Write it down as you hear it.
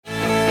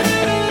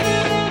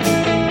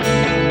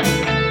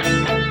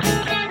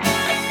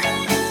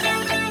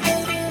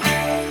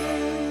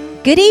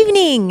Good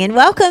evening and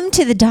welcome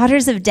to the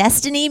Daughters of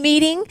Destiny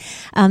meeting.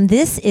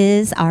 This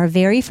is our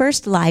very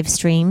first live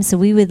stream, so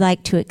we would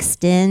like to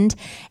extend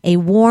a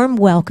warm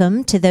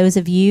welcome to those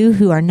of you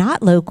who are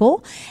not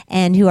local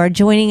and who are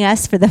joining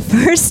us for the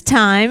first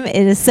time.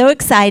 It is so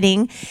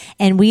exciting,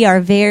 and we are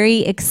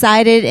very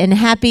excited and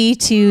happy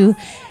to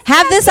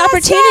have this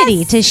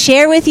opportunity to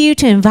share with you,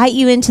 to invite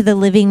you into the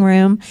living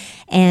room.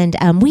 And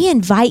we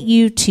invite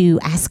you to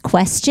ask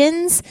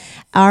questions.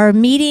 Our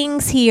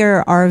meetings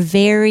here are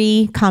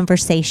very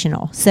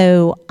conversational.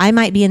 So I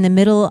might be in the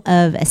middle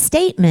of a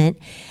statement,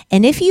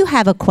 and if you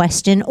have a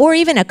question or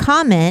even a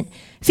comment,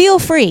 feel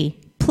free.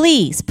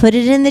 Please put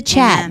it in the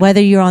chat, whether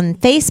you're on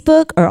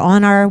Facebook or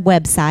on our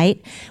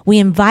website. We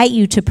invite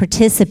you to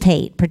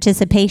participate.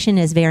 Participation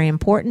is very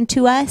important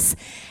to us,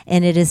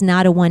 and it is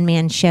not a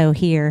one-man show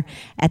here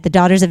at the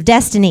Daughters of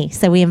Destiny.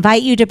 So we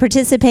invite you to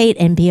participate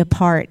and be a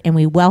part, and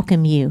we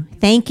welcome you.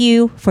 Thank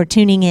you for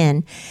tuning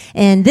in.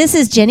 And this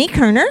is Jenni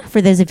Koerner,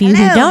 for those of you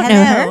who don't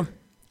know her.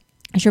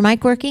 Is your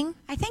mic working?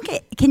 I think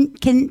it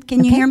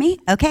can you hear me?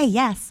 Okay,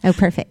 yes. Oh,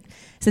 perfect.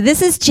 So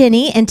this is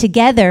Jenni, and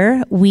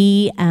together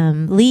we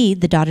lead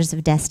the Daughters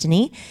of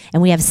Destiny,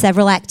 and we have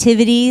several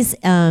activities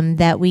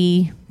that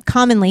we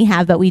commonly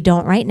have, but we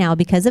don't right now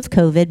because of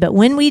COVID. But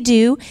when we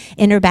do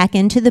enter back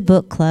into the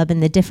book club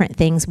and the different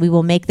things, we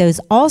will make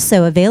those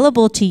also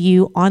available to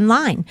you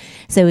online.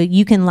 So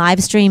you can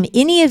live stream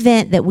any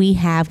event that we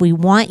have. We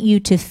want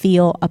you to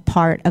feel a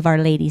part of our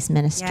ladies'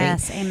 ministry.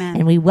 Yes, amen.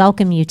 And we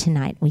welcome you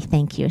tonight. We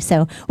thank you.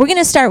 So we're going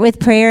to start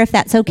with prayer, if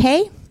that's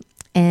okay.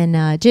 And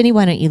Jenni,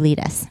 why don't you lead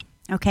us?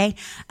 Okay.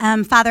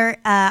 Father,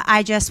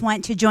 I just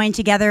want to join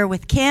together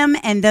with Kim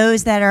and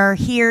those that are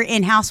here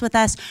in-house with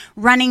us,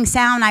 running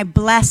sound. I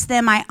bless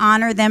them. I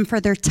honor them for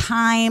their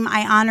time.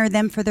 I honor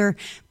them for their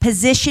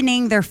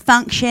positioning, their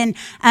function.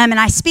 And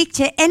I speak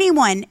to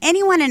anyone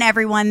and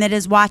everyone that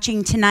is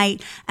watching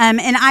tonight.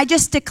 And I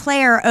just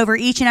declare over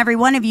each and every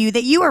one of you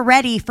that you are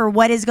ready for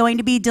what is going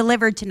to be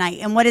delivered tonight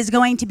and what is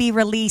going to be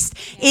released.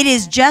 It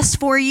is just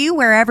for you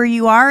wherever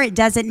you are. It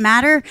doesn't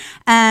matter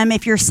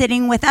if you're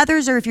sitting with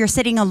others or if you're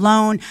sitting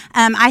alone.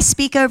 I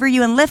speak over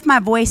you and lift my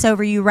voice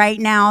over you right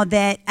now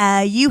that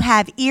you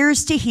have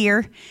ears to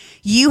hear,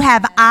 you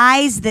have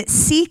eyes that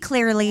see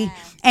clearly,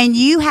 and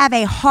you have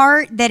a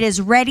heart that is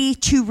ready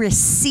to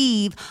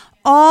receive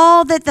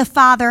all that the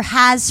Father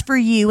has for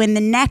you in the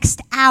next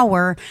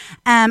hour.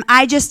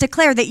 I just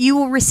declare that you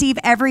will receive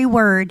every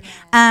word.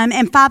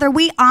 And Father,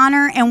 we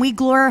honor and we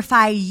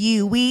glorify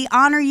you. We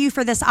honor you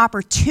for this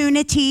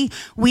opportunity.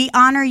 We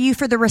honor you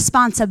for the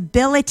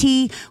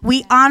responsibility.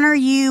 We honor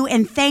you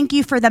and thank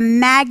you for the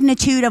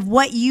magnitude of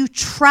what you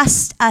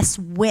trust us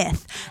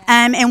with.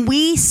 And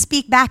we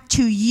speak back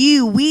to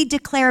you. We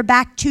declare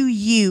back to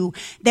you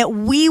that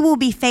we will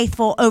be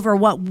faithful over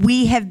what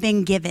we have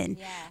been given.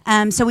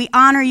 So we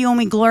honor you and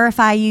we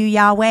glorify you,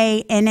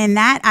 Yahweh. And in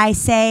that I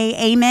say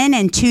amen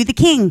and to the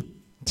King.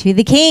 To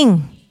the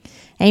King.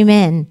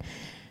 Amen.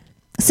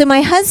 So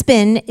my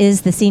husband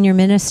is the senior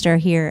minister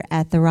here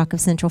at the Rock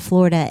of Central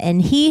Florida,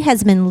 and he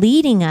has been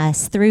leading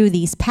us through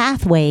these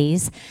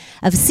pathways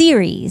of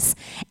series.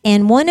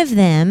 And one of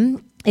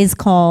them is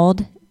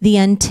called the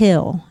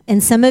Until.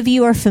 And some of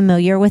you are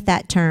familiar with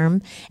that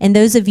term, and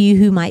those of you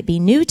who might be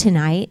new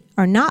tonight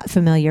are not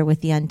familiar with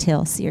the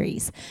Until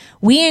series.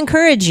 We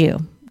encourage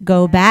you.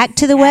 Go back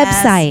to the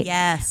website.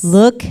 Yes.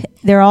 Look,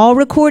 they're all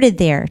recorded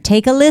there.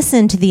 Take a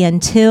listen to the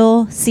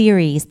Until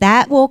series.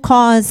 That will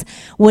cause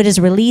what is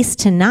released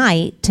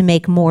tonight to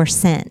make more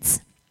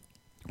sense.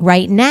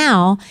 Right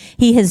now,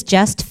 he has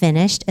just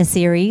finished a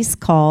series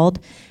called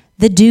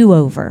The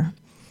Do-Over.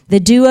 The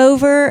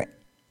Do-Over,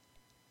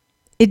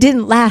 it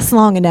didn't last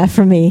long enough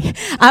for me.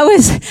 I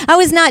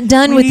was not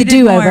done with the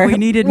do-over. We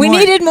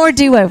needed more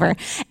do-over.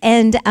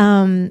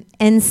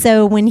 And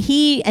so when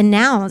he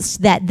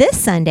announced that this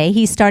Sunday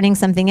he's starting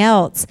something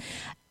else,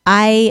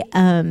 I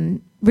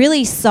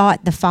really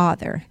sought the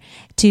Father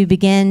to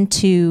begin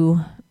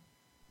to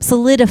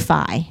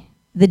solidify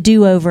the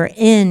do-over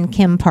in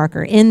Kim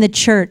Parker, in the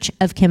church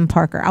of Kim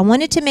Parker. I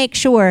wanted to make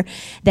sure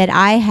that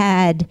I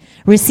had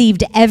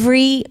received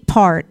every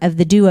part of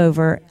the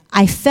do-over.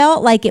 I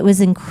felt like it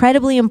was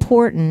incredibly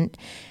important,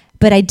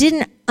 but I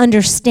didn't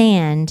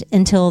understand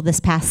until this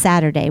past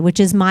Saturday, which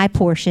is my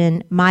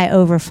portion, my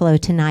overflow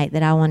tonight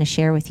that I want to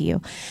share with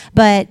you.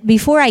 But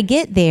before I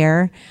get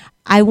there,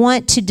 I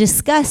want to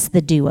discuss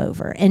the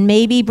do-over and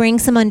maybe bring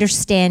some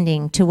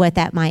understanding to what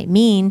that might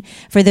mean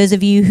for those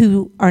of you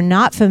who are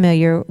not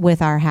familiar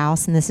with our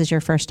house and this is your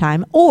first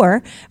time,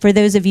 or for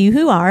those of you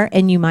who are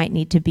and you might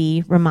need to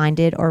be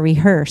reminded or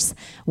rehearse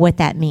what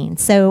that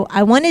means. So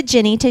I wanted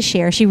Jenni to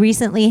share. She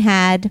recently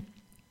had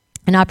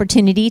an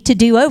opportunity to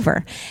do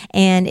over,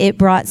 and it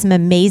brought some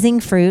amazing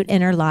fruit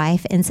in her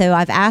life. And so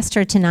I've asked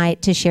her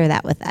tonight to share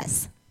that with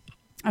us.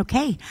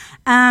 Okay.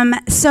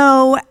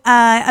 So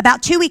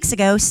about 2 weeks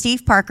ago,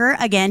 Steve Parker,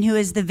 again, who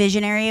is the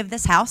visionary of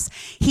this house,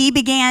 he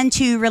began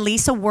to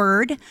release a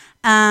word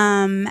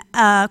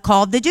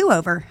called the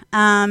do-over.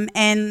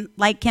 And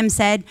like Kim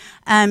said,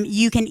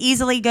 you can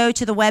easily go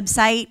to the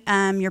website.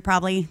 You're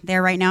probably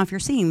there right now if you're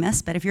seeing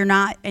this, but if you're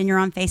not and you're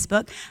on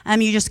Facebook,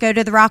 you just go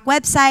to the Rock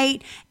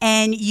website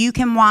and you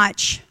can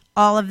watch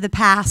all of the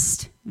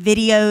past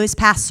videos,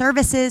 past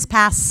services,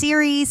 past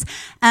series.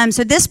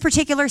 So this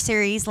particular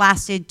series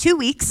lasted 2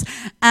 weeks.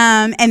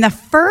 And the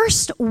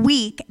first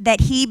week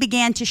that he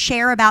began to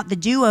share about the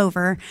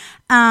do-over,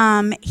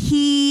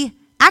 he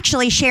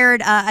actually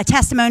shared a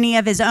testimony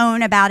of his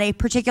own about a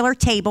particular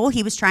table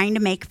he was trying to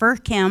make for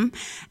Kim.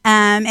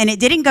 And it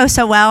didn't go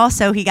so well,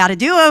 so he got a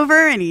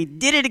do-over and he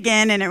did it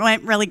again and it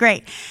went really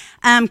great.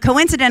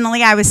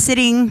 Coincidentally, I was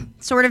sitting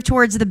sort of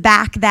towards the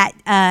back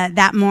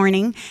that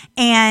morning,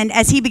 and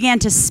as he began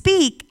to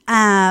speak,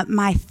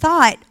 my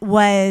thought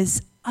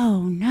was,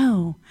 oh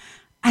no,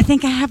 I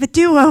think I have a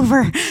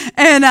do-over.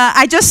 And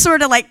I just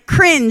sort of like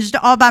cringed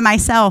all by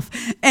myself.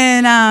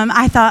 And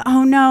I thought,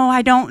 oh no,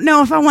 I don't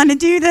know if I want to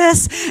do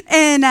this.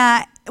 And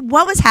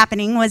what was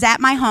happening was at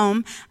my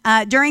home,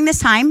 during this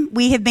time,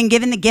 we have been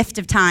given the gift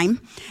of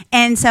time.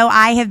 And so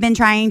I have been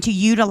trying to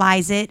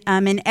utilize it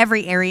in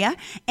every area.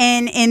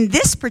 And in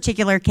this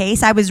particular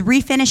case, I was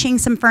refinishing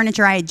some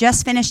furniture. I had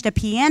just finished a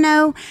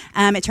piano.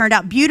 It turned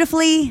out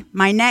beautifully.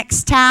 My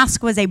next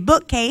task was a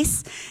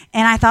bookcase.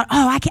 And I thought,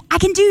 oh, I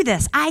can do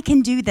this. I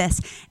can do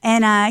this.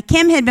 And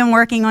Kim had been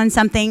working on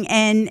something,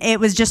 and it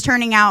was just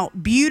turning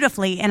out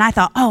beautifully. And I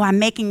thought, oh, I'm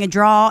making a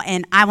draw,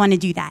 and I want to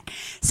do that.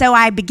 So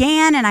I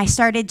began, and I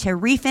started to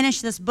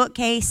refinish this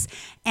bookcase,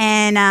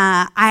 and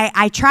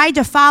I tried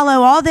to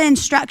follow all the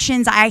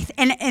instructions.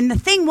 And the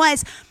thing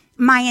was,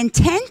 my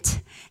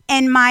intent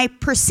and my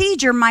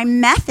procedure, my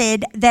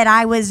method that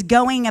I was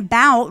going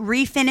about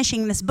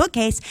refinishing this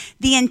bookcase,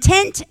 the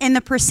intent and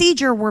the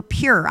procedure were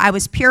pure. I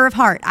was pure of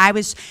heart. I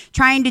was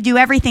trying to do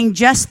everything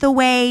just the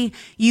way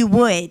you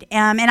would.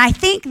 And I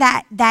think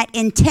that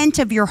intent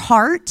of your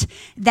heart,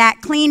 that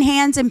clean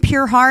hands and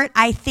pure heart,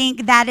 I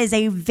think that is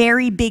a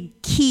very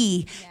big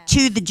key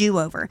to the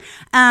do-over.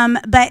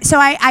 But so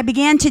I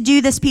began to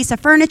do this piece of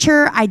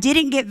furniture. I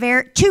didn't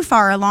get too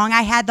far along.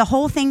 I had the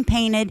whole thing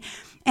painted.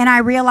 And I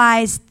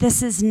realized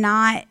this is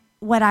not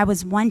what I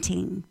was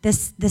wanting.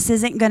 This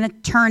isn't going to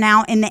turn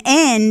out in the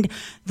end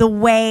the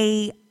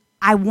way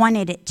I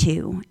wanted it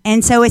to.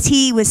 And so as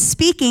he was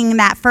speaking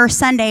that first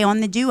Sunday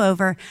on the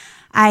do-over,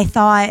 I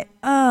thought,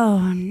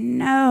 oh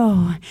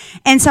no.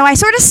 And so I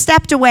sort of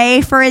stepped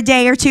away for a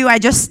day or two. I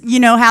just, you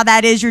know how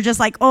that is. You're just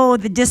like, oh,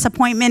 the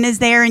disappointment is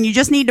there and you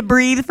just need to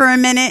breathe for a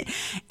minute.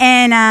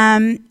 And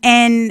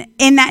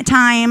in that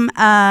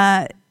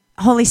time,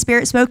 Holy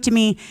Spirit spoke to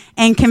me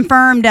and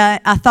confirmed a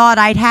thought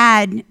I'd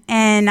had.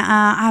 And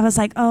I was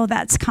like, oh,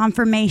 that's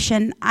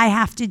confirmation. I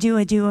have to do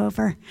a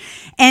do-over.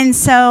 And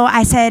so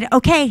I said,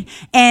 okay.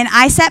 And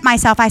I set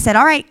myself, I said,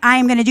 all right, I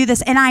am going to do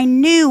this. And I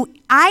knew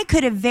I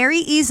could have very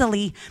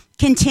easily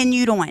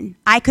continued on.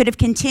 I could have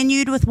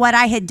continued with what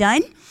I had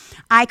done.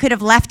 I could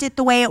have left it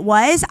the way it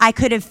was. I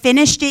could have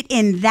finished it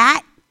in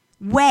that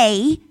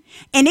way.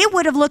 And it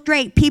would have looked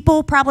great.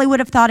 People probably would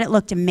have thought it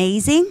looked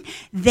amazing.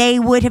 They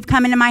would have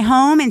come into my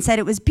home and said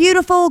it was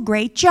beautiful,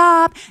 great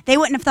job. They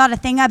wouldn't have thought a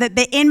thing of it.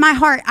 But in my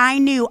heart, I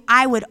knew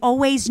I would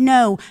always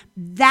know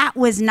that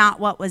was not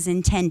what was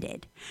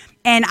intended.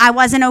 And I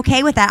wasn't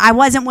okay with that. I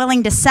wasn't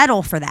willing to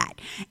settle for that.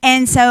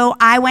 And so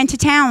I went to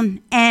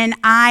town and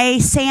I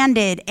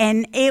sanded,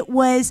 and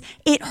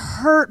it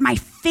hurt. My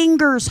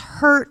fingers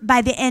hurt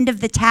by the end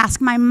of the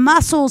task. My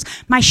muscles,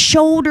 my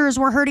shoulders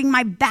were hurting.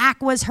 My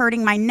back was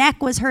hurting. My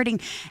neck was hurting.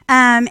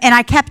 And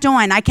I kept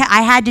on. I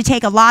had to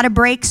take a lot of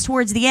breaks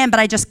towards the end, but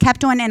I just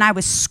kept on, and I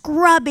was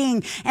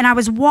scrubbing and I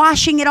was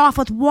washing it off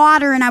with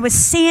water, and I was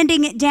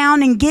sanding it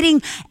down and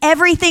getting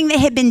everything that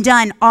had been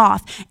done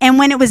off. And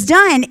when it was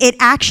done, it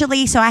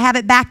actually, so I have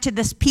it back to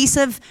this piece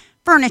of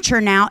furniture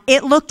now.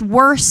 It looked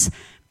worse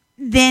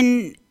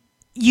than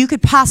you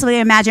could possibly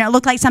imagine. It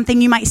looked like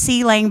something you might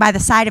see laying by the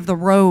side of the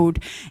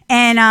road.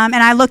 And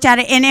I looked at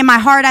it, and in my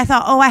heart, I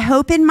thought, oh, I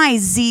hope in my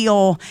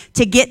zeal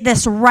to get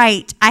this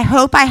right, I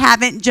hope I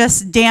haven't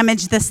just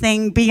damaged this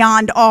thing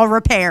beyond all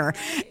repair.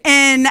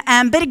 And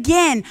but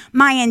again,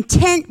 my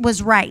intent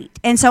was right.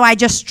 And so I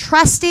just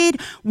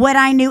trusted what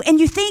I knew. And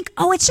you think,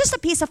 oh, it's just a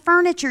piece of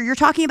furniture. You're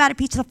talking about a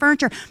piece of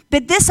furniture.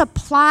 But this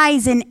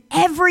applies in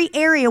every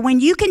area. When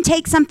you can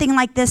take something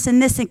like this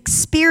and this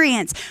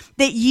experience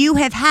that you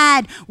have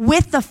had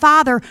with the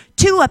Father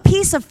to a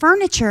piece of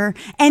furniture,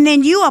 and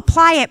then you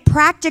apply it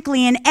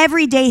practically in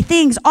everyday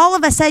things, all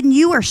of a sudden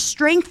you are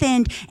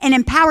strengthened and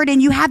empowered,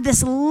 and you have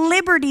this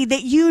liberty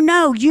that you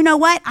know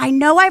what? I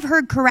know I've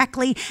heard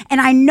correctly,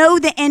 and I know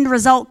the end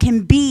result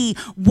can be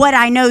what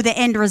I know the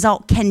end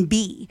result can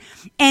be.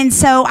 And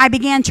so I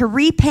began to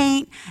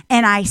repaint,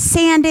 and I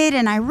sanded,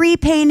 and I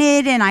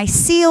repainted, and I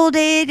sealed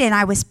it, and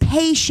I was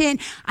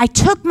patient. I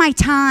took my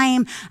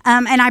time,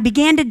 and I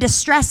began to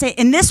distress it.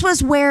 And this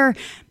was where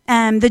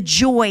the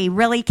joy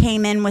really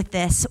came in with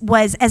this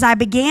was as I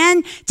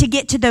began to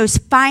get to those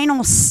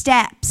final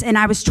steps and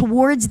I was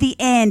towards the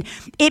end,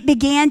 it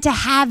began to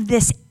have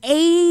this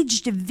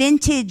aged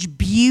vintage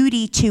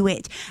beauty to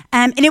it.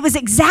 And it was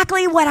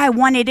exactly what I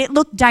wanted. It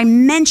looked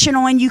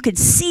dimensional and you could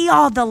see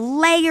all the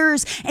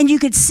layers and you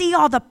could see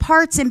all the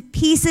parts and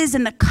pieces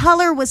and the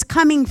color was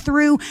coming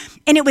through.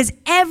 And it was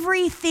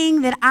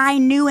everything that I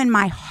knew in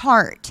my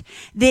heart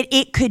that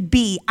it could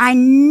be. I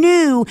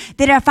knew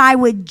that if I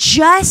would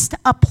just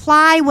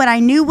apply what I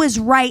knew was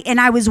right and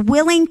I was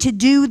willing to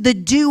do the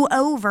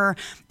do-over,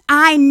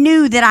 I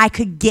knew that I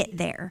could get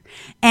there,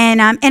 and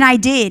I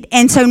did.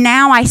 And so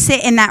now I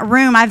sit in that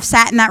room. I've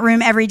sat in that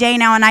room every day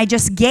now, and I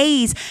just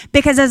gaze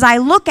because as I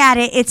look at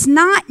it, it's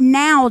not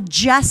now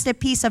just a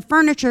piece of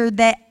furniture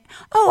that,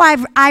 oh,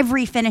 I've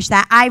refinished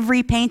that. I've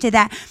repainted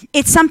that.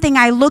 It's something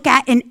I look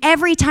at, and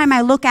every time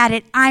I look at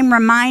it, I'm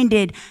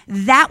reminded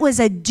that was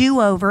a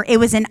do-over. It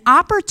was an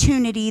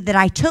opportunity that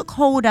I took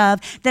hold of,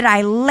 that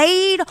I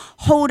laid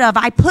hold of.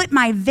 I put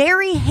my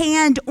very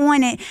hand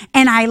on it,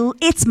 and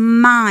it's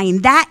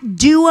mine. That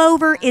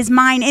do-over is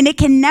mine, and it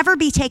can never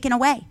be taken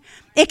away.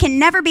 It can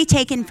never be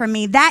taken from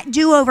me. That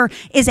do-over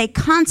is a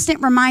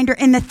constant reminder.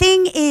 And the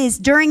thing is,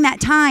 during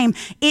that time,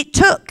 it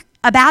took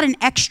about an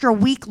extra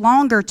week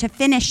longer to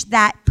finish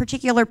that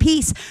particular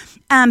piece.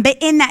 But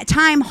in that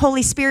time,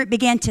 Holy Spirit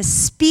began to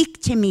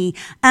speak to me,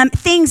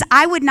 things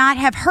I would not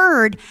have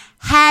heard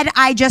had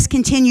I just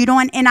continued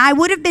on. And I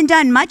would have been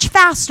done much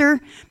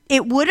faster.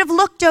 It would have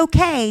looked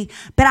okay,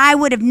 but I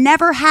would have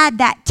never had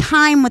that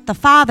time with the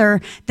Father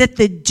that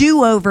the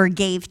do-over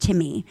gave to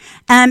me.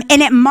 And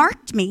it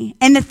marked me.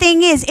 And the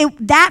thing is,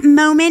 that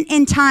moment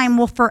in time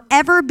will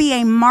forever be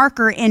a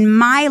marker in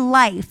my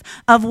life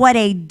of what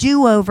a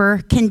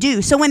do-over can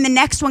do. So when the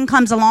next one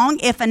comes along,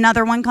 if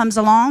another one comes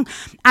along,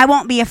 I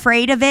won't be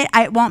afraid of it.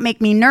 It won't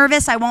make me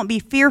nervous. I won't be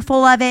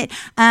fearful of it.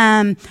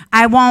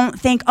 I won't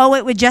think, oh,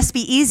 it would just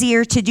be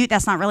easier to do.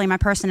 That's not really my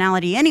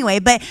personality anyway.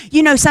 But,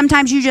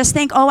 sometimes you just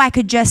think, oh, I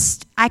could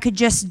just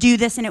do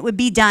this and it would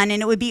be done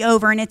and it would be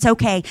over and it's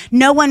okay.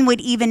 No one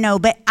would even know,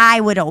 but I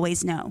would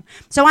always know.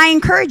 So I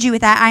encourage you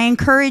with that. I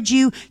encourage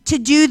you to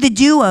do the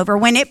do-over.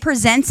 When it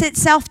presents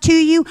itself to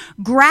you,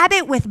 grab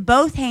it with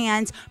both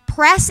hands,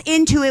 press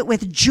into it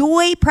with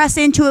joy, press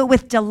into it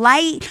with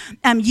delight.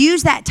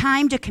 Use that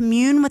time to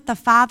commune with the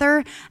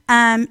Father,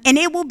 and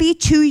it will be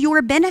to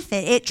your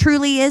benefit. It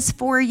truly is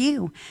for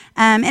you.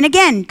 And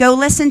again, go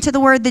listen to the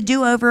word, the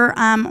do-over,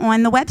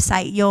 on the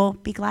website. You'll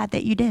be glad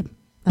that you did.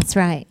 That's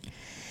right.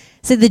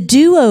 So the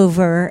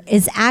do-over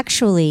is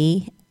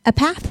actually a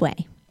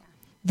pathway.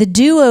 The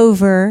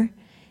do-over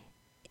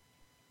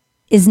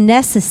is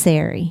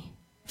necessary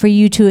for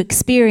you to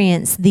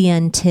experience the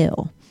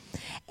until.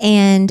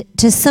 And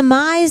to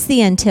surmise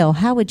the until,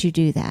 how would you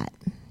do that?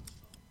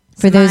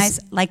 For surmise,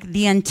 like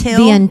the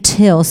until? The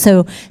until.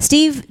 So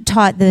Steve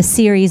taught the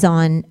series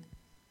on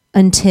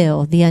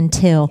the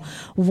until.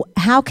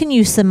 How can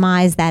you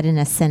surmise that in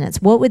a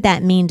sentence? What would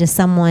that mean to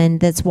someone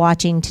that's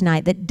watching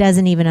tonight that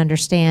doesn't even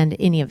understand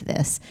any of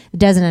this,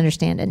 doesn't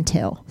understand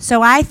until?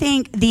 So I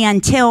think the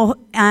until,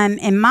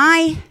 in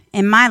my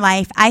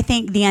life, I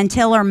think the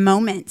until are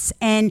moments,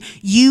 and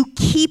you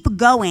keep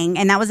going,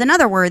 and that was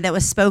another word that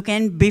was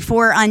spoken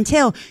before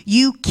until.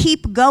 You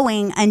keep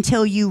going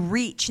until you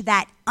reach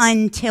that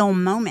until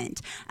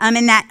moment.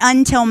 And that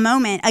until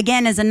moment,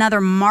 again, is another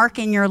mark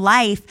in your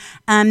life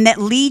that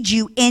leads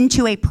you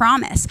into a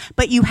promise.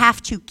 But you have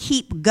to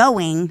keep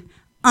going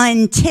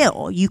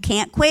until. You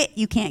can't quit,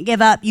 you can't give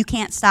up, you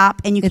can't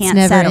stop, and you can't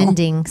settle. It's never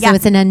ending. So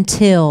it's an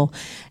until.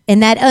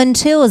 And that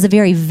until is a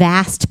very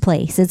vast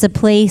place. It's a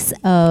place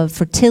of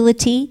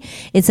fertility.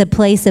 It's a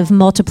place of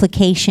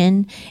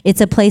multiplication.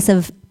 It's a place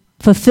of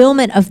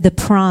fulfillment of the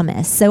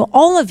promise. So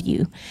all of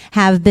you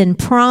have been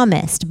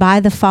promised by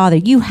the Father.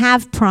 You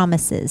have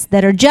promises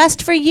that are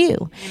just for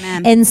you.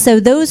 Amen. And so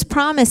those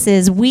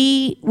promises,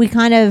 we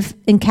kind of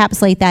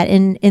encapsulate that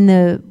in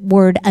the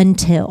word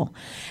until.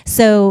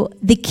 So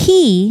the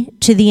key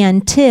to the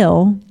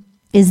until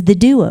is the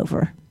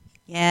do-over.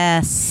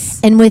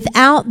 Yes. And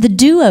without the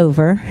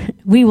do-over,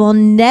 we will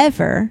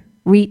never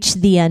reach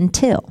the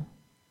until.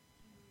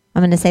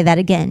 I'm going to say that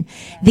again.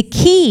 The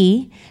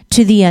key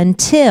to the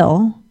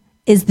until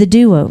is the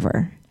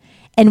do-over.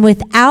 And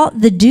without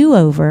the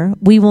do-over,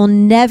 we will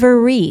never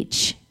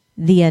reach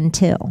the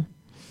until.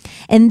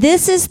 And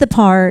this is the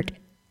part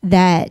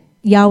that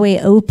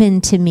Yahweh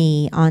opened to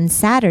me on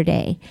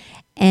Saturday.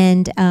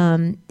 And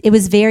it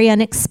was very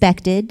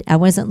unexpected. I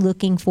wasn't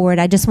looking for it.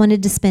 I just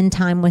wanted to spend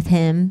time with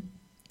him.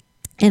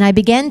 And I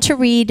began to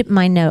read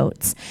my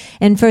notes.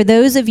 And for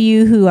those of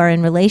you who are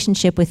in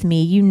relationship with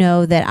me, you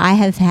know that I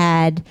have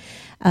had,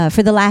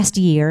 for the last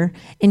year,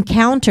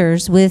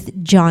 encounters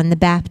with John the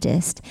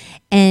Baptist.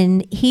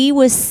 And he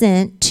was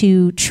sent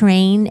to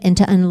train and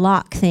to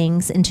unlock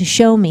things and to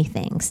show me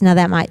things. Now,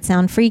 that might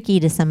sound freaky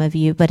to some of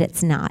you, but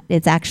it's not.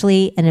 It's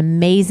actually an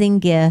amazing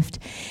gift,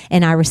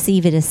 and I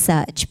receive it as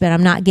such. But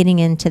I'm not getting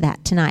into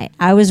that tonight.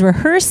 I was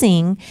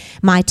rehearsing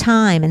my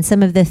time and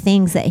some of the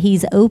things that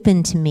he's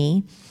opened to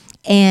me.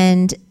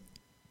 And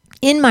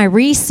in my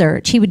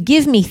research, he would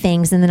give me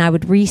things and then I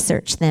would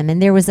research them.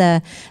 And there was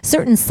a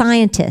certain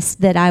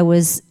scientist that I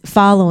was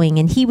following,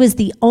 and he was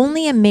the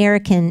only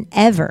American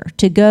ever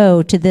to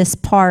go to this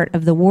part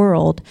of the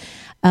world.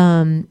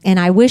 And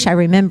I wish I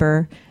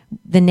remember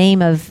the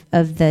name of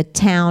the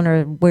town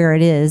or where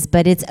it is,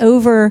 but it's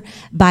over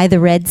by the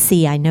Red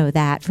Sea. I know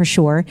that for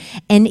sure.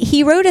 And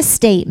he wrote a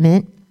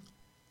statement,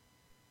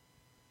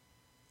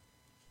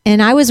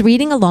 and I was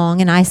reading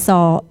along and I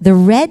saw the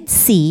Red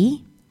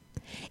Sea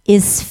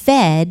is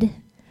fed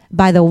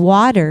by the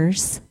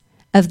waters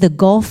of the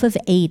Gulf of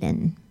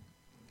Aden.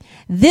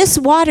 This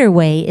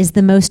waterway is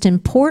the most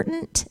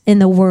important in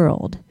the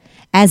world,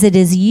 as it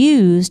is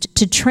used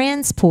to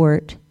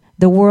transport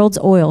the world's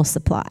oil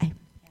supply.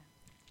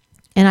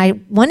 And I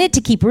wanted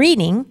to keep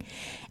reading,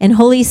 and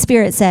Holy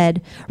Spirit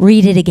said,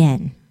 read it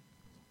again.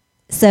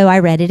 So I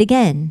read it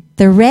again.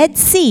 The Red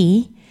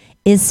Sea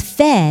is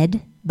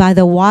fed by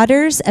the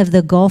waters of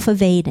the Gulf of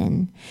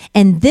Aden.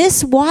 And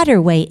this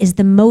waterway is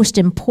the most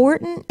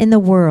important in the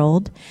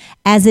world,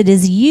 as it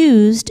is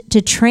used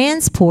to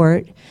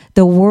transport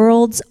the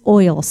world's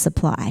oil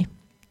supply.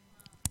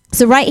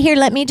 So right here,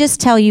 let me just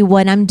tell you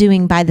what I'm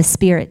doing by the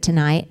Spirit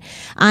tonight.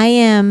 I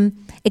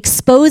am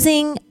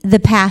exposing the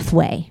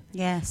pathway.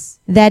 Yes.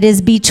 That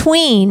is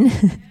between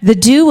the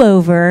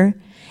do-over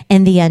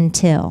and the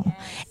until.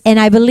 And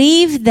I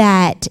believe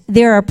that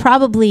there are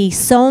probably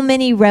so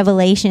many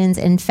revelations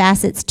and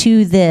facets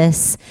to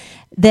this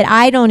that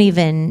I don't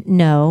even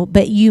know,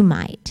 but you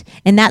might.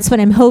 And that's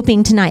what I'm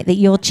hoping tonight, that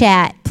you'll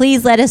chat.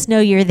 Please let us know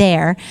you're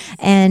there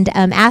and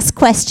ask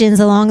questions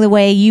along the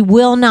way. You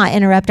will not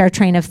interrupt our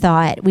train of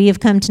thought. We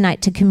have come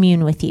tonight to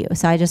commune with you.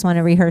 So I just want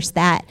to rehearse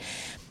that.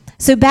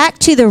 So back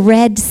to the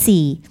Red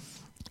Sea.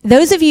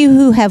 Those of you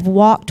who have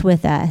walked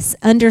with us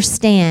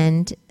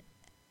understand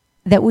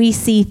that we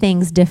see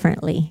things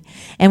differently.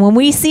 And when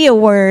we see a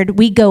word,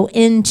 we go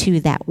into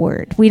that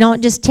word. We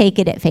don't just take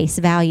it at face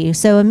value.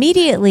 So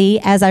immediately,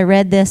 as I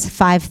read this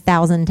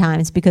 5,000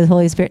 times, because the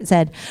Holy Spirit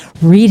said,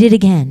 read it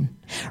again,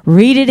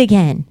 read it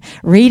again,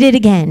 read it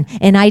again.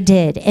 And I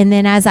did. And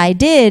then as I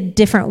did,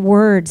 different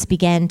words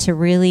began to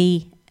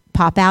really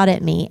pop out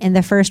at me. And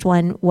the first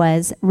one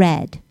was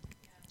red.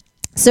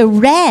 So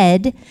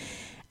red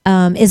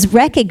is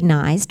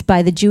recognized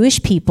by the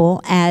Jewish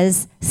people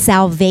as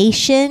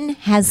salvation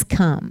has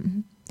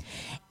come.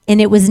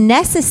 And it was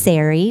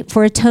necessary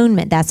for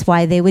atonement. That's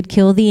why they would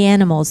kill the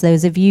animals.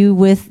 Those of you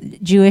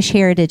with Jewish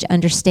heritage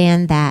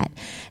understand that.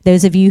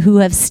 Those of you who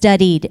have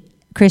studied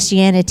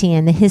Christianity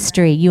and the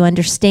history, you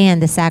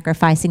understand the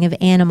sacrificing of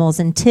animals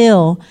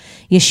until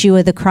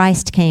Yeshua the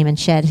Christ came and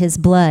shed his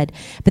blood.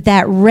 But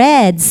that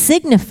red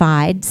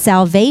signified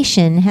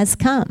salvation has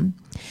come.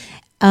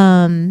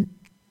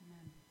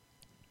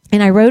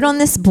 And I wrote on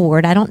this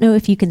board, I don't know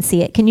if you can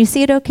see it. Can you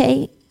see it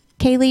okay,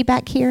 Kaylee,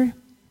 back here?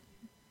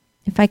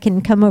 If I can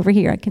come over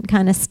here, I can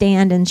kind of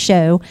stand and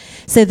show.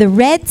 So the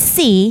Red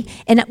Sea,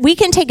 and we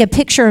can take a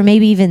picture or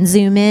maybe even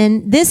zoom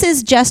in. This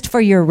is just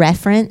for your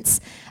reference.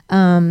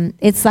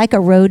 It's like a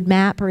road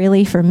map,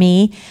 really, for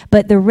me.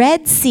 But the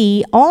Red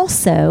Sea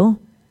also,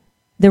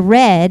 the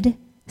red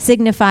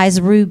signifies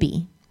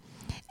ruby.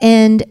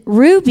 And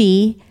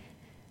ruby,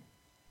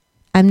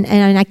 and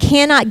I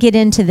cannot get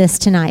into this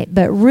tonight,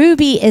 but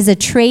ruby is a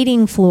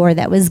trading floor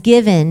that was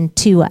given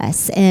to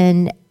us.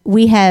 And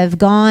we have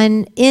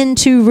gone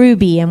into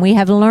ruby and we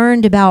have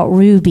learned about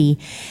ruby.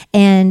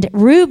 And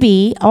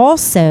ruby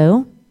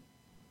also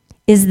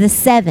is the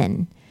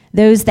 7.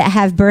 Those that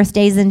have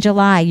birthdays in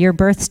July, your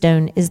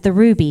birthstone is the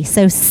ruby.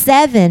 So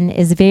 7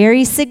 is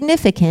very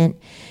significant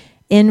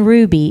in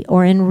ruby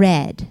or in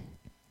red.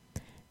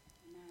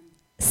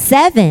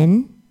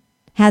 7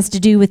 has to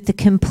do with the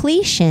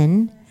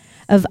completion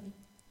of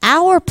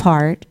our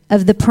part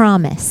of the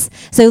promise.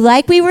 So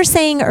like we were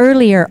saying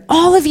earlier,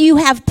 all of you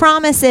have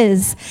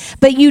promises,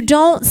 but you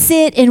don't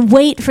sit and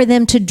wait for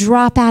them to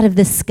drop out of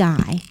the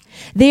sky.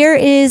 There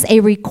is a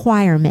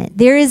requirement.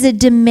 There is a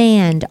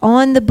demand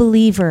on the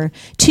believer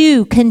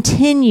to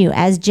continue,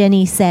 as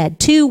Jenni said,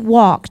 to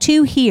walk,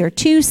 to hear,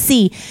 to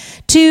see,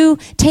 to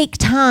take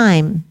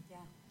time,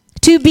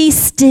 to be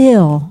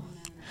still.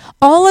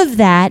 All of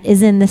that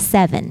is in the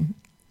 7.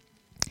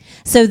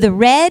 So the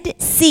Red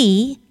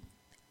Sea,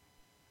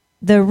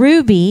 the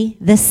ruby,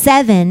 the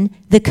 7,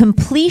 the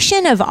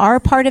completion of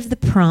our part of the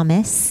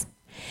promise,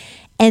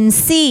 and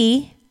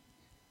C,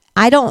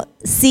 I don't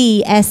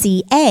see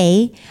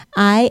S-E-A,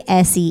 I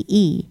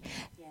S-E-E.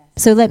 Yes.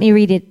 So let me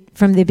read it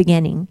from the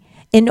beginning.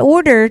 In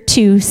order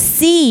to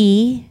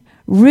see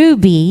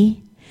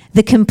ruby,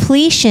 the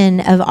completion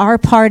of our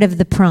part of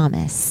the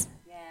promise.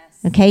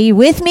 Okay, you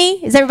with me?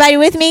 Is everybody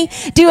with me?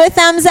 Do a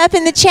thumbs up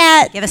in the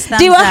chat. Give us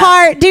thumbs do a up.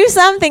 Heart. Do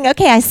something.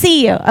 Okay, I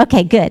see you.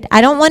 Okay, good.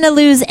 I don't want to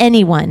lose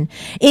anyone.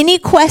 Any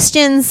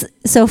questions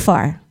so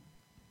far?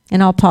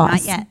 And I'll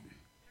pause. Not yet.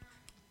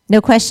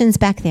 No questions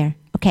back there.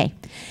 Okay.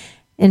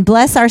 And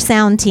bless our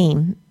sound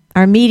team,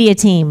 our media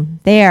team.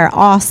 They are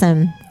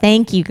awesome.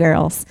 Thank you,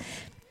 girls.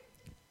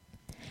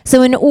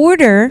 So in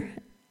order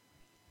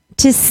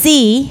to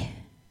see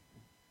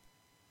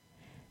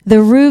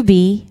the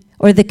ruby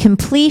or the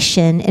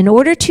completion, in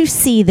order to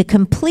see the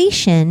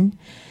completion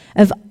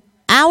of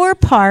our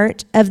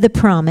part of the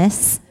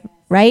promise,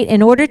 right?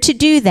 In order to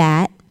do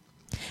that,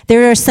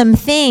 there are some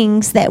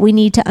things that we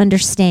need to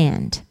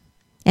understand.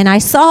 And I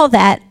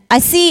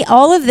see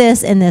all of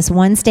this in this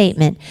one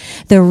statement.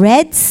 The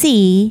Red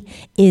Sea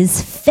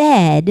is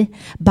fed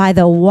by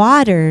the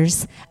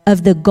waters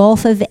of the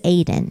Gulf of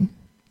Aden.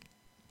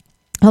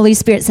 Holy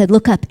Spirit said,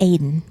 look up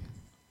Aden.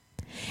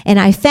 And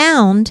I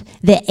found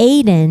that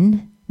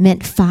Aden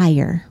meant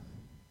fire.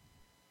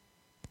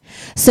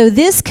 So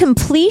this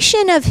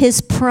completion of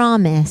his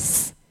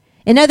promise,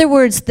 in other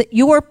words,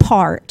 your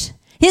part,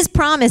 his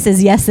promise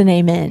is yes and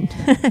amen.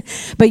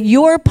 But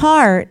your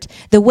part,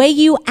 the way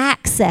you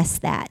access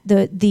that,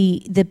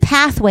 the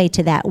pathway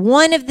to that,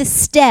 one of the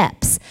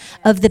steps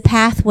of the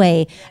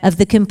pathway of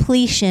the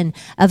completion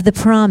of the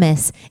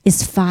promise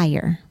is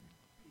fire.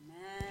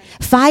 Amen.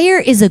 Fire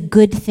is a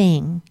good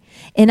thing.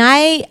 And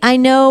I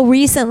know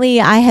recently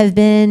I have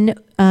been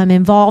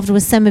involved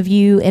with some of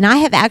you, and I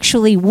have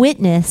actually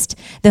witnessed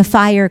the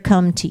fire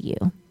come to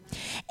you.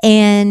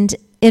 And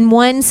in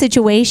one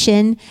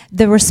situation,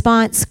 the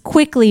response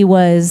quickly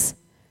was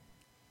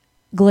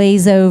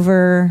glaze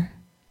over,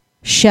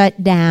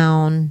 shut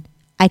down.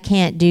 I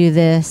can't do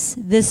this.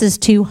 This is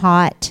too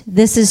hot.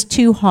 This is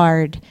too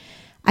hard.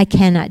 I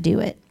cannot do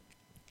it.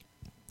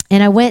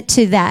 And I went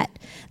to that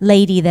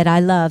lady that I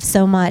love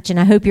so much, and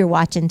I hope you're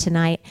watching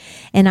tonight.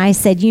 And I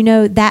said,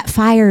 that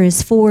fire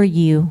is for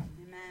you.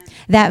 Amen.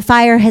 That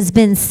fire has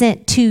been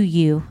sent to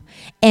you.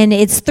 And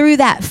it's through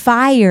that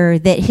fire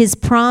that his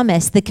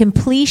promise, the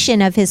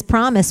completion of his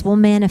promise, will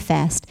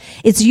manifest.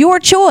 It's your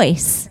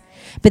choice,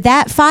 but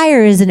that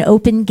fire is an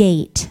open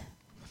gate.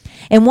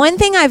 And one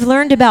thing I've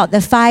learned about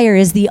the fire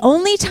is the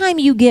only time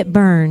you get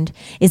burned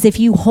is if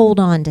you hold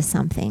on to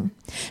something.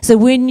 So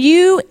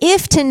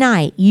if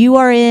tonight you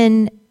are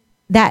in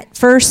that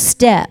first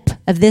step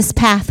of this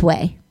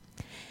pathway,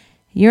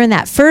 you're in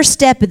that first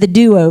step of the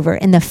do-over,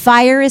 and the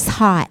fire is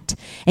hot,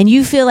 and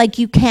you feel like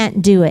you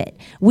can't do it.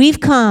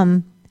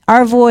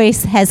 Our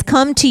voice has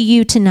come to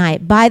you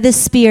tonight by the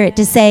Spirit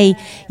to say,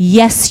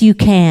 yes, you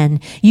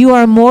can. You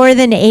are more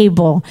than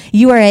able.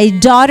 You are a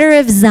daughter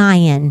of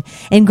Zion,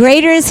 and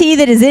greater is he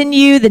that is in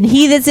you than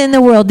he that's in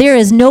the world. There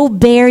is no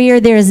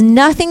barrier. There is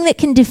nothing that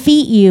can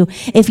defeat you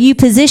if you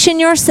position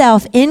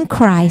yourself in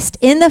Christ,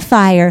 in the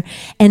fire,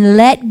 and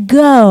let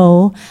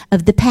go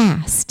of the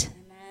past.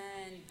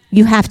 Amen.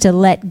 You have to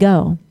let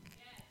go.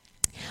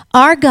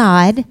 Our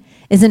God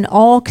is an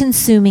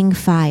all-consuming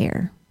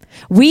fire.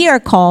 We are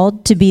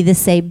called to be the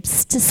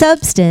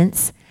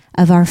substance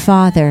of our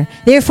Father.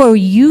 Therefore,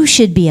 you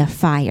should be a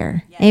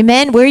fire. Yes.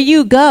 Amen. Where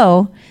you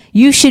go,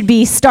 you should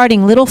be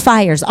starting little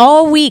fires.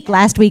 All week,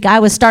 last week, I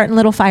was starting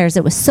little fires.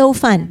 It was so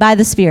fun by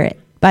the Spirit.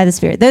 By the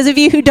Spirit. Those of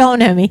you who don't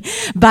know me,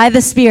 by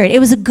the Spirit. It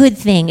was a good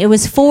thing. It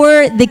was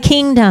for the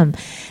kingdom.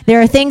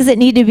 There are things that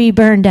need to be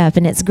burned up,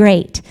 and it's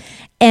great.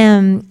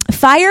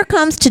 Fire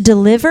comes to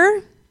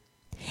deliver.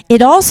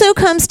 It also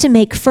comes to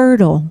make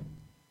fertile.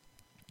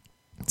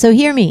 So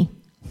hear me.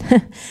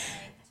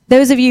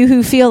 Those of you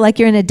who feel like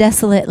you're in a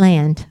desolate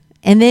land,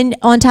 and then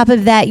on top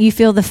of that, you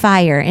feel the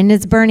fire, and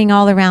it's burning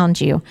all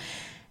around you.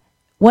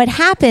 What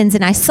happens,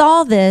 and I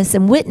saw this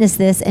and witnessed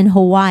this in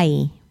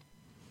Hawaii.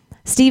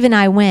 Steve and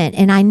I went,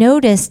 and I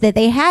noticed that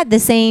they had the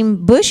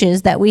same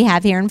bushes that we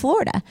have here in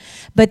Florida,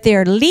 but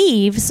their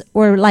leaves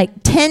were like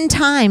 10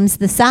 times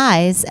the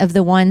size of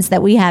the ones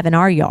that we have in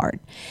our yard.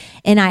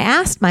 And I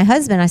asked my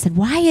husband, I said,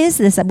 why is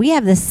this? We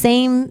have the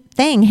same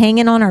thing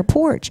hanging on our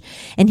porch.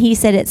 And he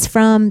said, it's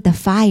from the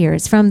fire.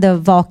 It's from the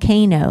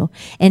volcano.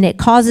 And it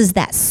causes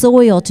that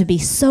soil to be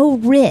so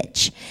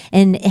rich.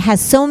 And it has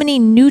so many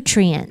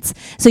nutrients.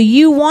 So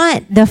you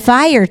want the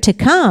fire to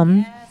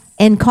come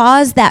and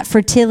cause that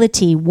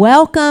fertility.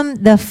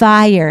 Welcome the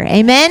fire.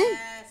 Amen?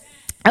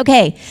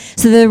 Okay,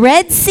 so the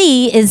Red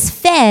Sea is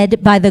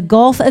fed by the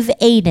Gulf of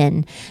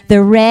Aden.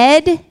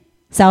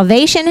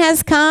 Salvation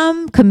has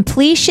come,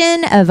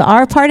 completion of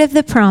our part of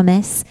the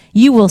promise.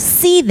 You will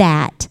see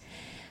that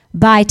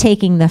by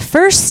taking the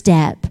first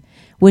step,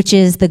 which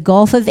is the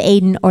Gulf of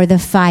Aden or the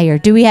fire.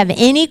 Do we have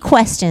any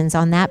questions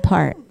on that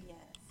part?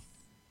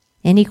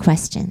 Any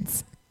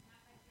questions?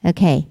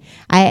 Okay,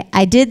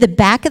 I did the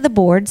back of the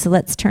board, so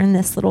let's turn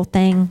this little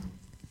thing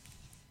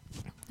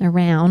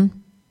around.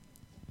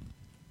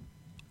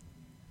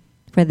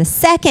 For the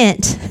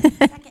second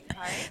part.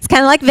 It's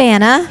kind of like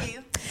Vanna.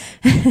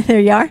 There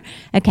you are.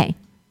 Okay.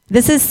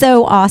 This is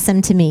so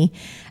awesome to me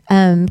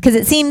because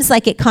it seems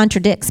like it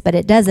contradicts, but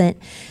it doesn't.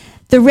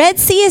 The Red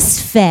Sea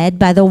is fed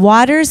by the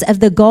waters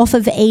of the Gulf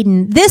of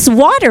Aden. This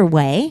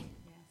waterway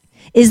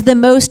is the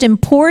most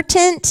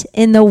important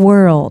in the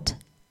world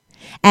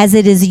as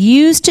it is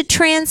used to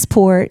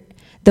transport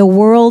the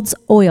world's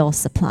oil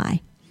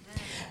supply.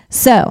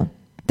 So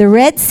the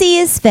Red Sea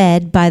is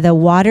fed by the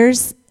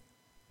waters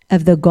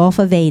of the Gulf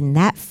of Aden.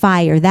 That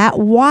fire, that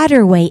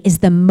waterway is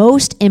the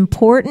most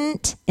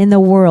important in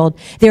the world.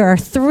 There are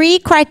 3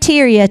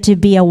 criteria to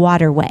be a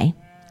waterway.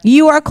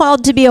 You are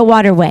called to be a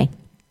waterway.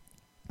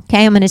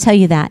 Okay, I'm going to tell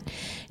you that.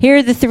 Here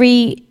are the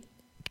 3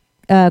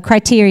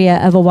 criteria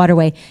of a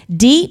waterway.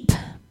 Deep.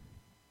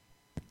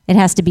 It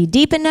has to be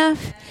deep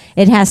enough.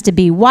 It has to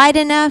be wide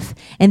enough.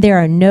 And there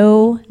are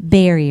no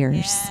barriers.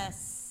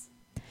 Yes.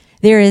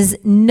 There is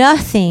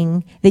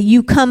nothing that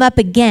you come up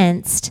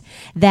against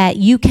that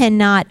you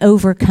cannot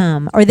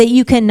overcome or that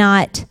you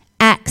cannot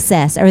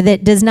access or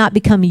that does not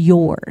become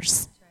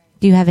yours.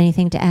 Do you have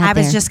anything to add I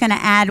was just going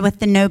to add with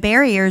the no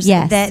barriers,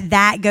 Yes.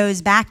 that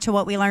goes back to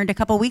what we learned a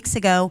couple weeks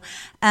ago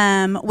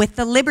with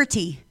the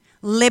liberty.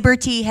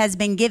 Liberty has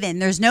been given.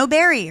 There's no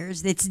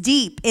barriers. It's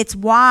deep. It's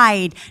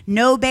wide.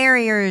 No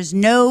barriers.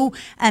 No,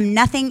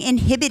 nothing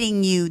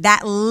inhibiting you.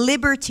 That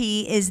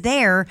liberty is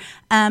there.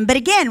 But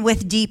again,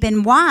 with deep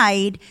and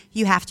wide,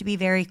 you have to be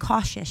very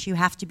cautious. You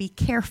have to be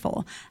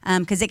careful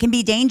because it can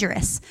be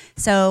dangerous.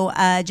 So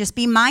just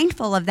be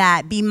mindful of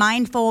that. Be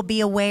mindful. Be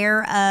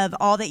aware of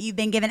all that you've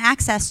been given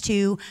access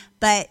to,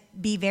 but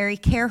be very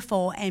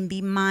careful and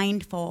be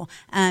mindful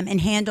and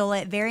handle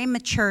it very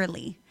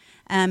maturely.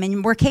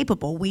 And we're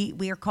capable.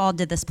 We are called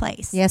to this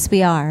place. Yes,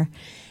 we are.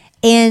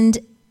 And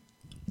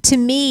to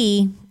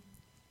me,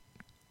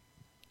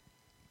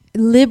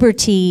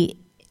 liberty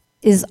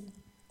is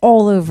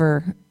all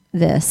over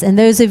this. And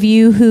those of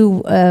you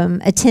who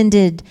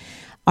attended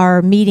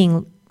our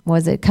meeting,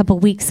 was it a couple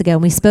weeks ago,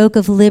 and we spoke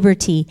of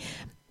liberty.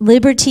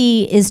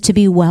 Liberty is to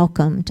be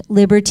welcomed.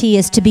 Liberty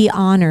is to be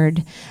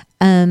honored.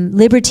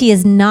 Liberty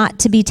is not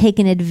to be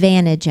taken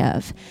advantage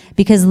of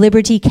because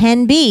liberty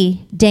can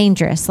be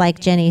dangerous, like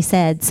Jenni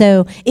said.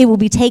 So it will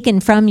be taken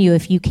from you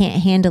if you can't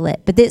handle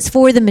it. But it's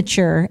for the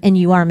mature, and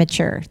you are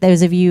mature.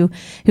 Those of you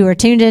who are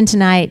tuned in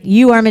tonight,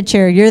 you are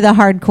mature. You're the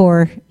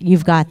hardcore.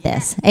 You've got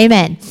this.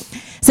 Amen.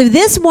 So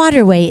this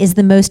waterway is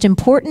the most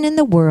important in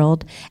the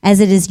world as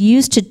it is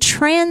used to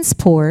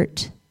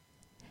transport.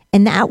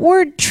 And that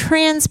word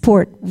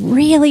transport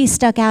really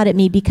stuck out at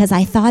me because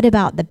I thought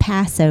about the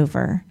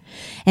Passover.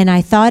 And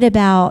I thought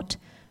about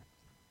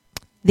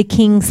the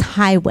King's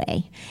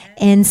Highway.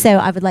 And so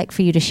I would like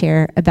for you to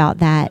share about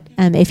that,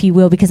 if you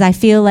will, because I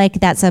feel like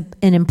that's an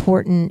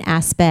important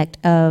aspect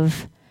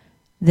of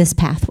this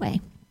pathway.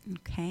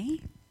 Okay.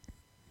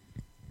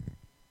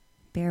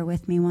 Bear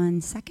with me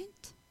 1 second.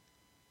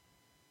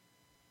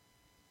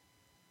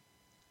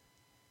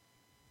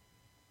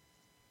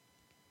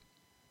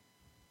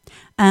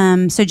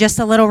 So just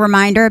a little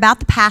reminder about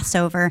the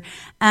Passover.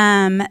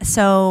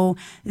 So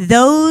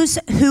those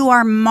who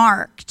are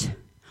marked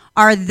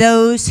are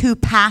those who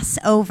pass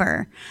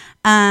over.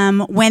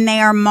 When they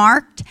are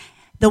marked,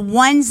 the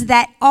ones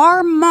that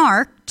are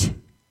marked,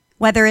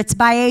 whether it's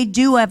by a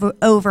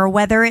do-over,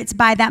 whether it's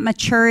by that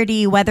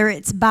maturity, whether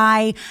it's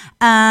by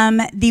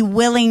the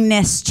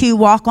willingness to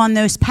walk on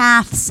those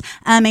paths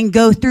and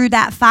go through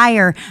that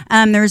fire.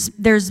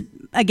 There's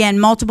again,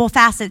 multiple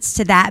facets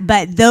to that,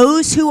 but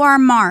those who are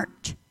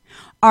marked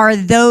are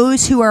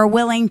those who are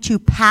willing to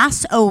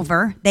pass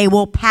over. They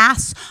will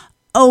pass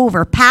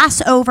over.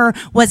 Passover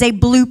was a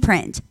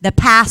blueprint. The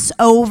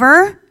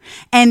Passover,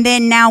 and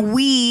then now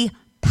we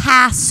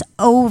pass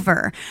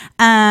over.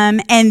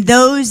 And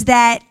those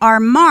that are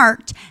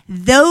marked,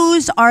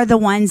 those are the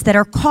ones that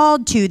are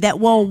called to, that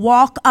will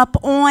walk up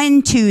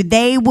onto,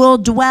 they will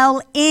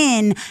dwell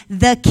in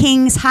the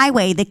King's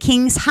Highway. The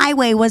King's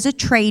Highway was a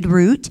trade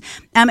route.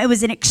 It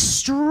was an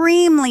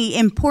extremely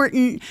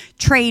important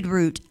trade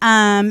route.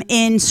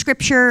 In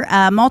Scripture,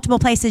 multiple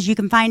places you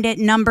can find it.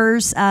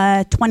 Numbers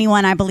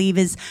 21, I believe,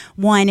 is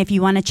one if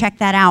you want to check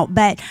that out.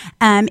 But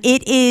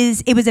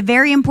it was a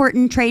very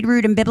important trade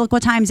route in biblical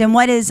times. And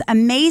what is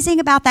amazing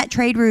about that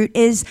trade route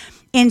is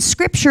in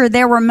Scripture,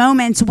 there were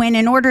moments when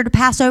in order to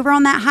pass over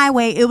on that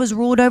highway, it was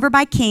ruled over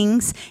by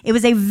kings. It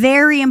was a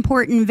very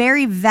important,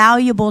 very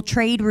valuable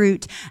trade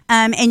route,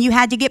 and you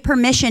had to get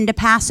permission to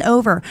pass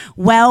over.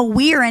 Well,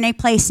 we are in a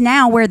place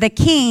now where the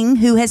king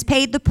who has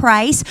paid the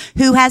price,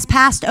 who has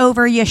passed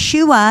over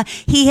Yeshua,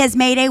 he has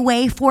made a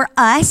way for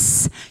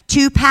us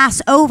to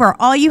pass over.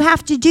 All you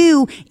have to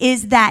do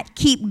is that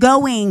keep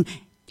going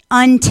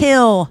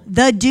until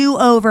the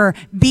do-over,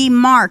 be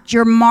marked.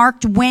 You're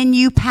marked when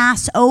you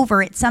pass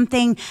over. It's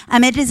something,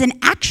 it is an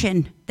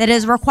action that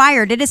is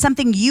required. It is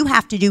something you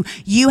have to do.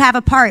 You have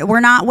a part. We're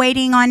not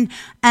waiting on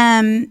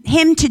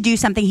him to do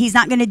something. He's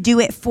not going to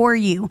do it for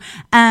you.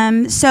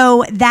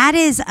 So that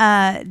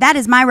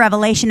is my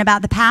revelation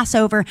about the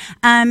Passover.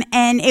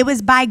 And it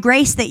was by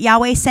grace that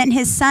Yahweh sent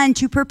his son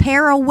to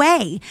prepare a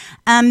way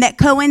that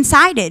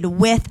coincided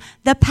with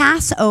the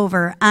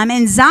Passover.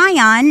 And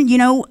Zion,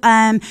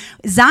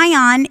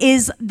 Zion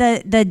is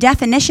the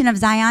definition of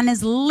Zion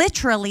is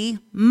literally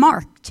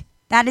marked.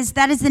 That is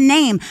the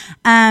name,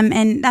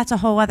 and that's a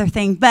whole other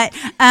thing. But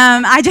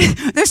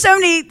there's so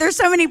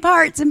many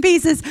parts and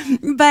pieces.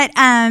 But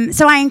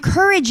so I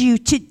encourage you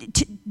to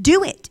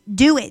do it,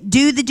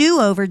 do the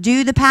do-over,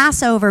 do the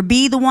Passover,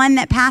 be the one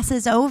that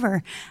passes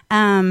over.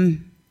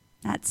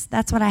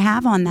 That's what I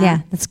have on that.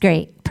 Yeah, that's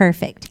great,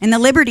 perfect. And the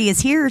liberty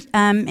is here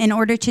in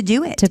order to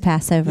do it, to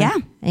pass over. Yeah,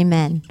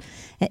 amen.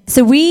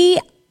 So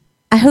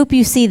I hope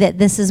you see that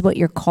this is what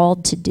you're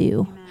called to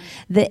do.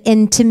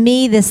 And to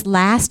me, this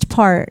last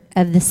part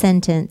of the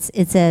sentence,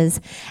 it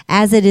says,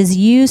 as it is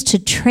used to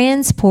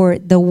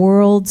transport the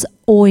world's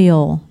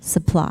oil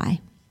supply.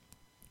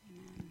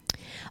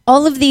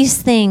 All of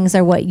these things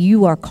are what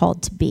you are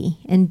called to be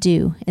and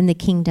do in the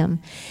kingdom.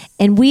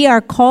 And we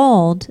are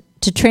called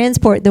to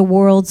transport the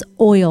world's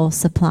oil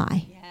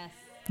supply. Yes.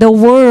 The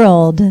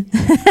world.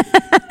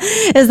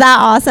 Is that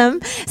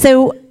awesome?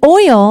 So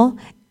oil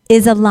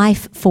is a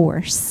life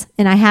force.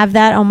 And I have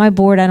that on my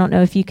board. I don't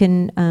know if you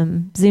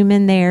can zoom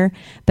in there,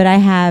 but I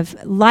have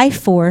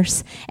life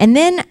force. And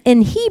then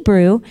in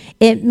Hebrew,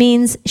 it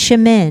means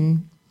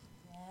shemen.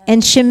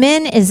 And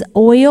shemen is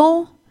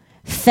oil,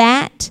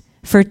 fat,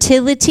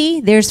 fertility.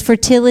 There's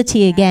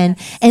fertility again.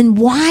 And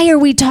why are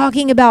we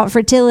talking about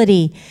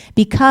fertility?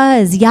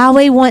 Because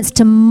Yahweh wants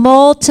to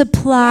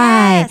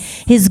multiply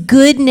his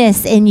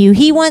goodness in you.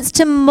 He wants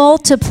to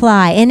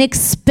multiply and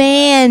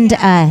expand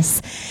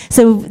us.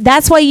 So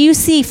that's why you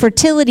see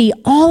fertility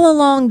all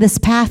along this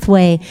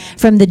pathway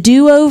from the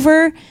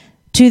do-over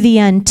to the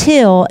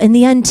until. And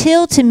the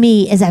until to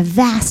me is a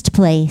vast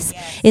place.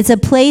 It's a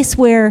place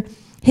where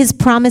his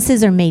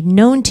promises are made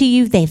known to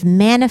you. They've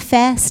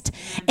manifest,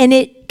 and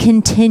it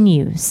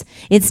continues.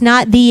 It's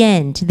not the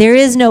end. There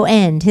is no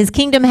end. His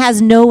kingdom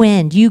has no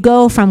end. You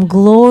go from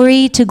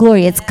glory to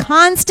glory. It's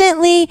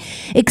constantly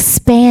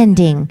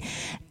expanding,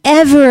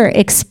 ever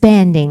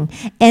expanding.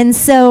 And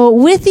so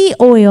with the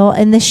oil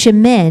and the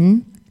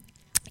shemen,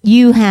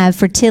 you have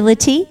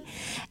fertility,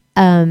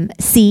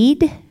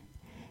 seed.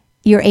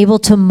 You're able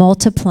to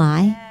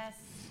multiply.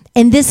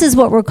 And this is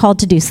what we're called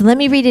to do. So let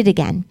me read it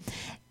again.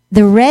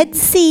 The Red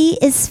Sea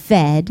is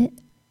fed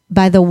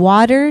by the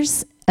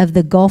waters of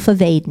the Gulf of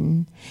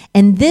Aden,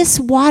 and this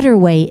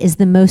waterway is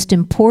the most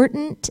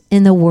important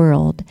in the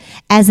world,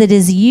 as it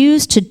is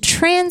used to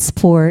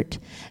transport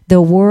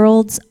the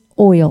world's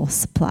oil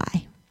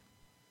supply.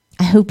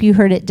 I hope you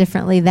heard it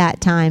differently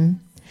that time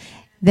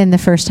than the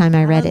first time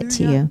I read it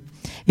to you.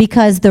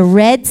 Because the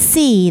Red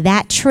Sea,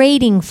 that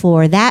trading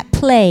floor, that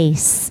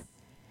place,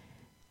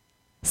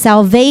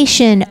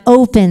 salvation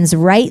opens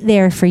right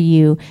there for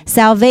you.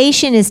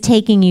 Salvation is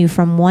taking you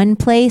from one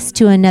place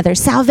to another.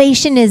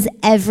 Salvation is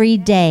every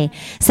day.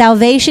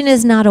 Salvation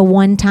is not a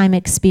one-time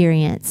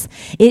experience.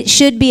 It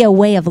should be a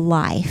way of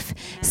life.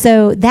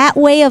 So that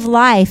way of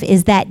life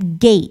is that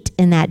gate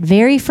in that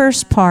very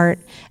first part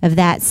of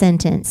that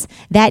sentence.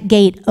 That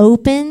gate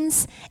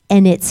opens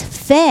and it's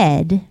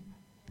fed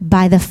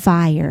by the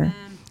fire.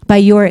 By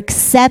your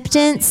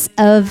acceptance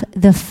of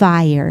the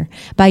fire,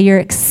 by your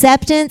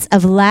acceptance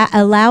of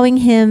allowing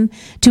him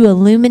to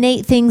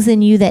illuminate things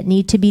in you that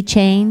need to be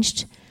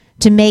changed,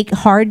 to make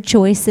hard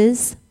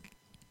choices.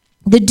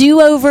 The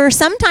do-over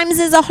sometimes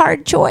is a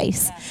hard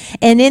choice.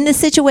 And in the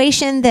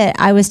situation that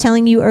I was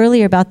telling you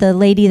earlier about the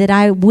lady that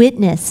I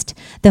witnessed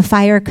the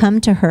fire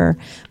come to her,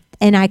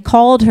 and I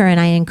called her and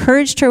I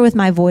encouraged her with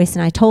my voice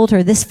and I told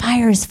her, this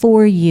fire is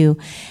for you.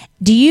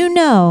 Do you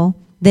know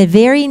the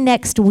very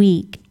next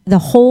week, the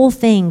whole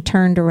thing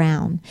turned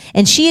around,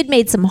 and she had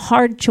made some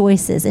hard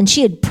choices, and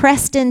she had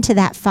pressed into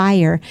that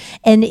fire,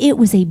 and it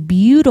was a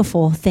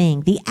beautiful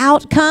thing. The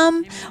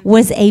outcome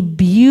was a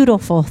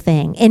beautiful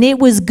thing, and it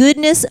was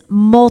goodness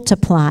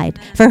multiplied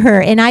for her,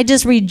 and I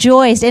just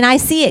rejoiced, and I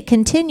see it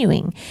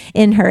continuing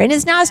in her, and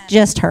it's not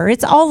just her,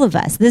 it's all of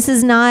us. This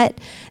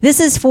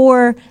is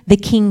for the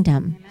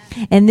kingdom.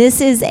 And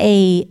this is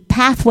a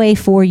pathway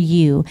for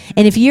you.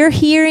 And if you're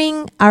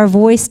hearing our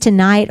voice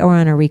tonight or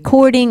on a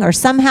recording or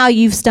somehow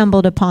you've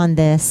stumbled upon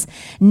this,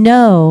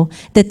 know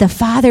that the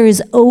Father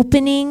is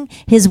opening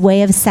his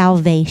way of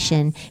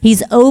salvation.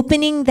 He's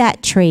opening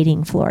that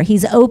trading floor.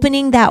 He's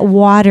opening that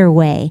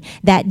waterway,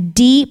 that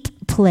deep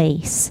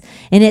place.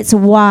 And it's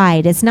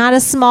wide. It's not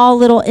a small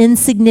little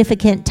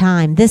insignificant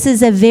time. This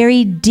is a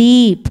very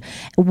deep,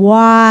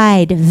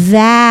 wide,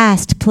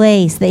 vast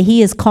place that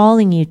he is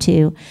calling you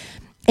to.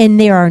 And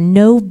there are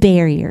no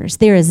barriers.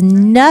 There is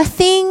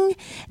nothing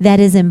that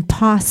is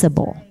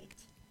impossible.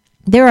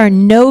 There are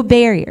no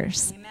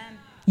barriers. Amen.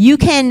 You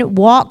can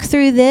walk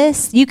through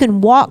this. You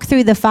can walk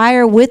through the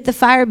fire with the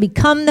fire,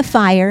 become the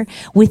fire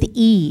with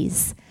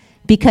ease.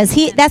 Because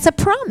that's a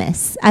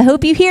promise. I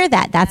hope you hear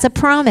that. That's a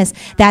promise.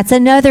 That's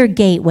another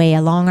gateway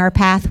along our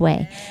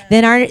pathway.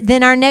 Then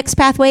our next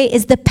pathway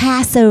is the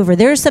Passover.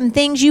 There are some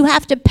things you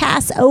have to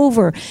pass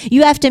over.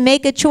 You have to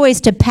make a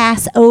choice to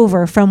pass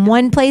over from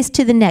one place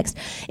to the next.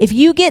 If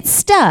you get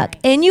stuck,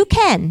 and you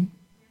can,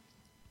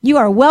 you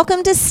are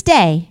welcome to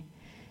stay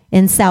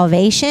in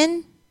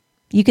salvation.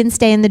 You can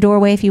stay in the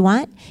doorway if you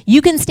want.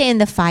 You can stay in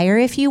the fire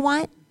if you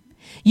want.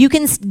 You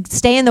can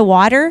stay in the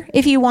water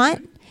if you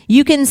want.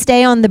 You can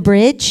stay on the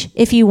bridge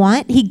if you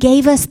want. He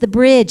gave us the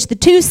bridge. The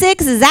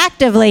 2-6 is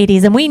active,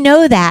 ladies, and we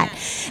know that.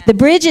 The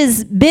bridge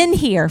has been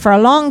here for a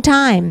long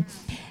time.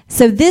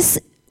 So this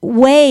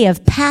way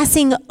of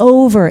passing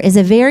over is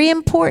a very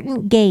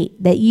important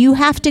gate that you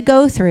have to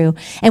go through,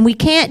 and we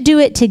can't do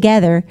it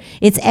together.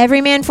 It's every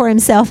man for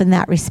himself in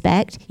that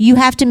respect. You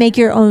have to make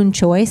your own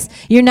choice.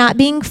 You're not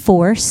being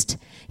forced.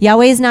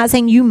 Yahweh is not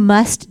saying you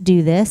must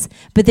do this,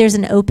 but there's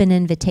an open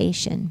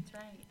invitation.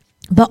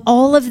 But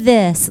all of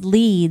this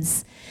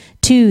leads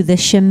to the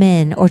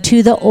shemen, or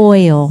to the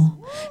oil,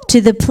 to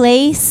the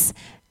place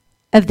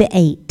of the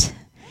 8.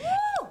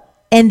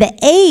 And the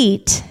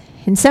 8,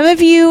 and some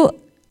of you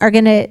are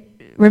going to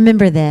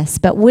remember this,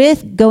 but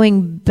with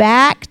going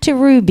back to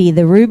Ruby,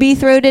 the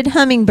ruby-throated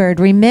hummingbird,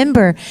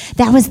 remember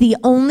that was the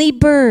only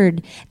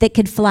bird that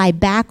could fly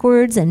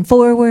backwards and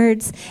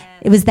forwards.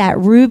 It was that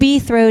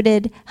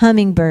ruby-throated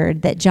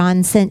hummingbird that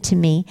John sent to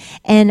me.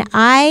 And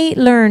I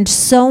learned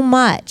so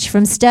much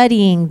from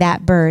studying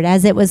that bird,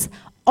 as it was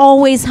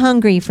always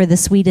hungry for the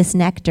sweetest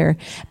nectar.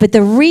 But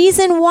the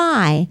reason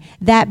why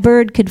that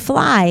bird could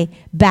fly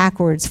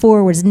backwards,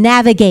 forwards,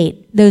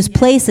 navigate those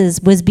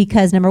places was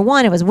because, number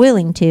one, it was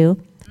willing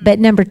to, but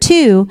number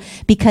two,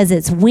 because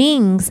its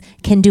wings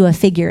can do a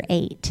figure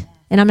 8.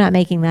 And I'm not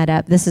making that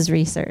up. This is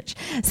research.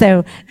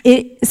 So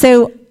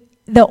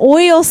the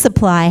oil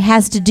supply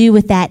has to do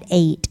with that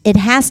 8. It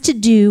has to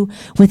do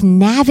with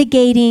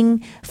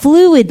navigating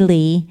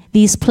fluidly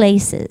these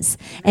places.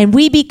 And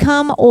we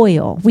become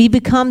oil. We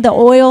become the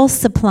oil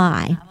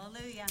supply.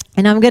 Hallelujah.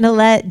 And I'm going to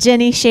let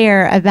Jenni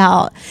share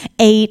about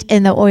 8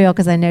 and the oil,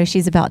 because I know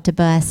she's about to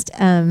bust.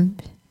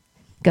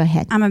 Go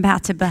ahead. I'm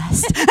about to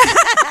bust.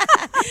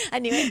 I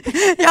knew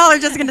it. Y'all are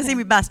just going to see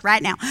me bust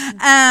right now.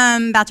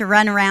 About to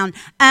run around.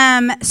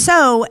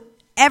 So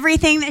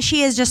everything that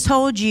she has just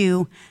told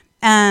you,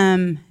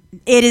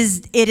 it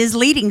is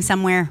leading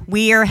somewhere.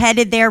 We are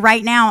headed there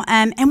right now,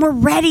 and we're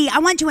ready. I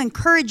want to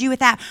encourage you with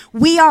that.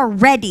 We are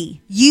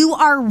ready. You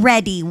are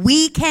ready.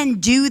 We can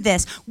do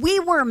this. We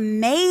were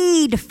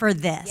made for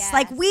this. Yes.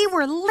 Like, we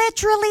were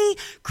literally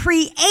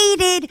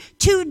created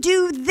to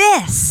do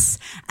this.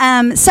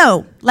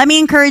 So let me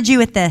encourage you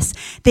with this.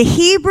 The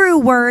Hebrew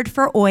word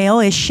for oil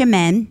is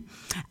shemen,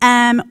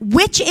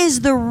 which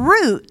is the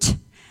root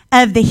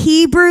of the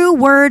Hebrew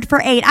word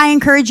for 8. I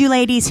encourage you,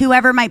 ladies,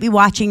 whoever might be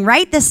watching,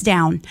 write this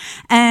down.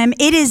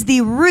 It is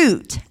the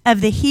root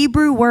of the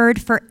Hebrew word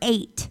for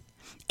 8.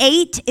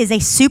 8 is a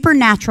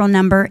supernatural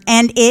number,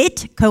 and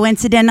it,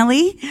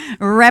 coincidentally,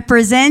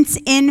 represents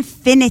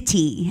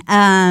infinity.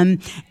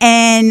 And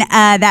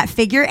that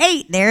figure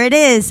 8, there it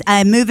is,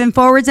 moving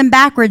forwards and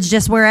backwards,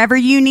 just wherever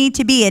you need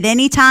to be at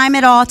any time,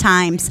 at all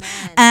times.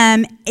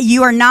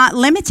 You are not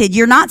limited.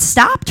 You're not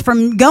stopped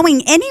from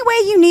going any way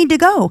you need to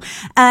go.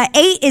 8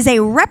 is a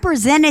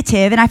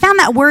representative, and I found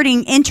that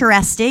wording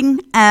interesting.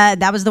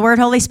 That was the word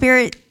Holy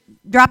Spirit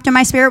dropped in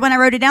my spirit when I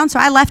wrote it down, so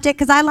I left it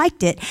because I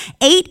liked it.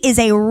 8 is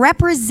a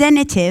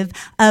representative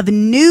of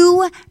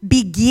new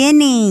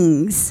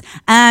beginnings.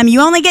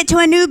 You only get to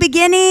a new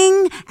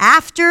beginning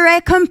after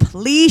a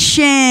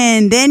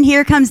completion. Then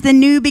here comes the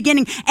new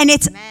beginning, and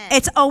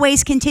it's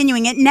always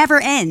continuing. It never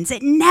ends.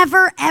 It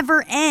never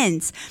ever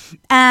ends.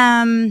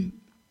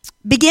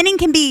 Beginning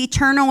can be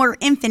eternal or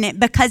infinite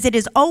because it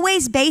is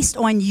always based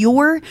on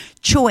your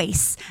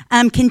choice.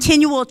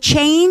 Continual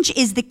change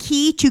is the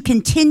key to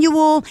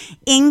continual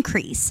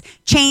increase.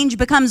 Change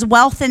becomes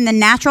wealth in the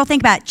natural.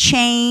 Think about it.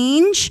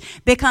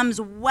 Change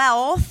becomes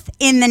wealth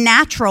in the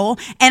natural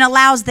and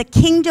allows the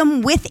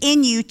kingdom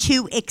within you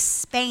to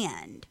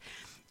expand.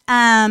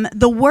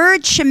 The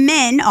word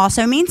shemen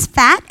also means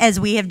fat,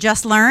 as we have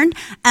just learned.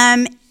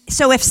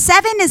 So if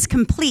 7 is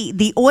complete,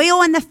 the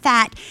oil and the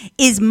fat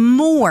is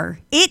more.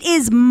 It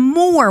is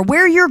more.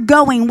 Where you're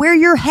going, where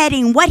you're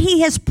heading, what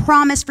he has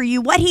promised for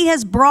you, what he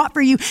has brought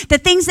for you, the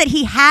things that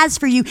he has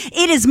for you.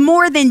 It is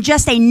more than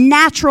just a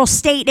natural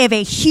state of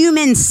a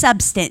human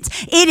substance.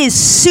 It is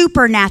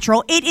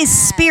supernatural. It is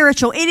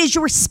spiritual. It is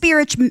your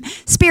spirit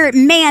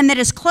man that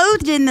is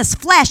clothed in this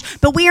flesh,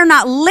 but we are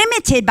not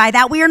limited by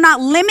that. We are not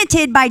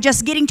limited by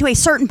just getting to a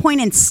certain point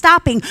and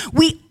stopping.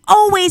 We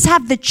always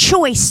have the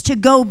choice to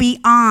go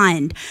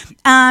beyond.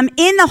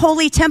 In the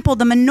holy temple,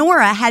 the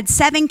menorah had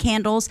 7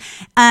 candles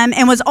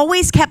and was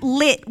always kept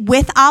lit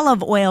with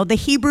olive oil. The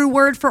Hebrew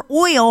word for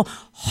oil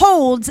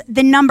holds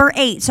the number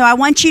 8. So I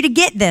want you to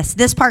get this.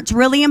 This part's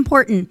really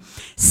important.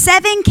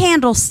 7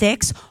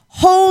 candlesticks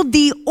hold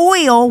the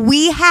oil.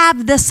 We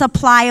have the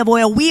supply of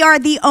oil. We are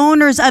the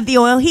owners of the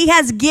oil. He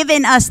has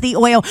given us the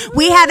oil.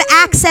 We have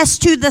access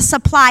to the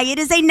supply. It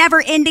is a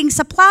never-ending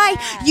supply.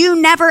 You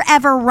never,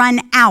 ever run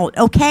out,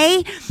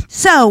 okay?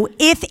 So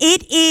if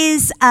it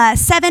is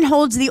 7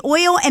 holds the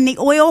oil, and the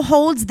oil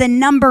holds the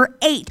number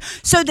 8.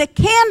 So the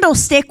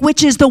candlestick,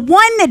 which is the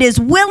one that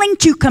is willing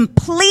to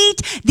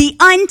complete the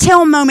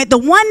until moment, the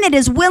one that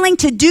is willing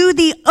to do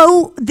the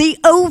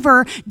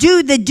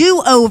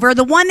do-over,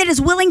 the one that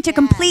is willing to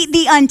complete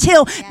the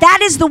until, that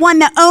is the one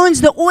that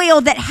owns the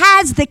oil, that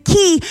has the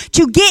key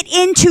to get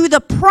into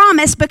the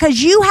promise,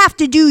 because you have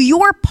to do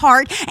your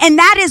part, and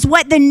that is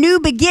what the new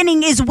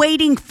beginning is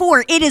waiting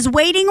for. It is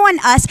waiting on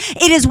us.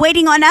 It is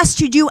waiting on us us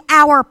to do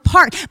our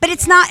part. But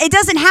it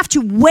doesn't have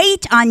to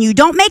wait on you.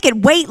 Don't make it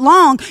wait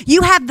long.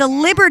 You have the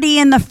liberty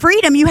and the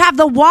freedom. You have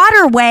the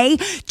waterway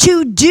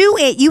to do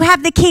it. You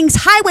have the King's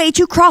Highway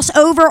to cross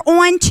over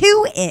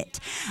onto it.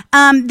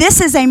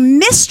 This is a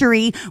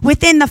mystery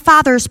within the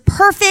Father's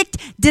perfect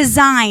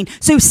design.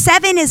 So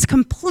 7 is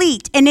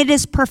complete and it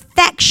is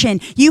perfection.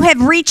 You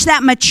have reached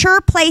that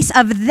mature place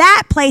of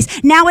that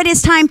place. Now it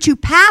is time to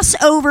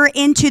pass over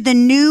into the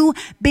new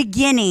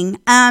beginning.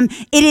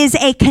 It is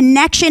a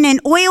connection, and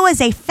oil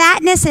is a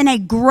fatness and a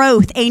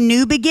growth, a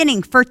new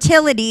beginning,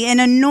 fertility and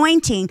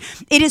anointing.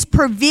 It is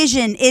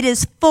provision. It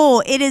is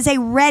full. It is a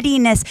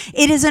readiness.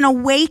 It is an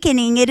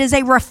awakening. It is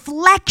a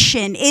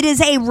reflection. It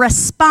is a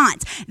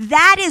response.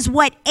 That is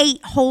what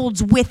 8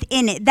 holds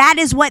within it. That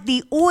is what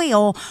the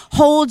oil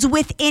holds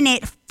within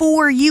it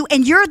for you,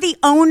 and you're the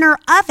owner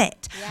of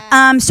it.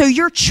 Yeah. So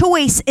your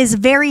choice is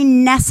very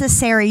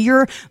necessary.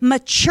 Your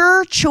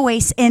mature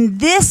choice in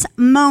this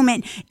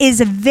moment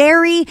is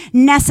very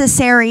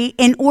necessary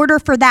in order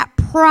for that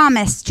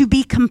promise to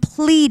be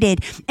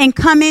completed and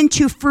come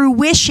into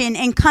fruition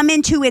and come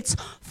into its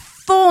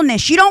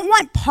fullness. You don't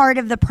want part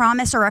of the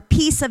promise or a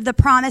piece of the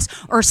promise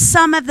or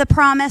some of the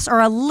promise or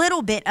a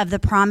little bit of the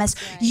promise.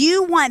 Right.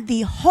 You want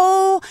the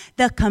whole,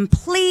 the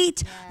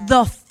complete,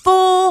 the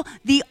full,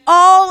 the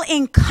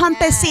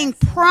all-encompassing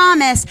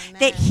promise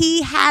that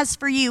He has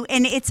for you,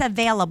 and it's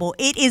available.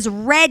 It is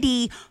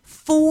ready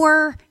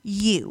for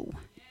you.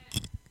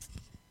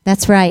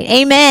 That's right.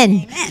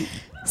 Amen. Amen.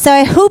 So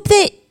I hope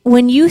that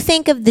when you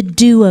think of the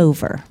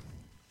do-over,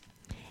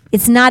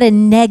 it's not a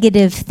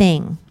negative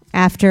thing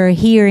after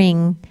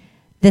hearing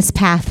this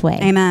pathway.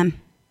 Amen.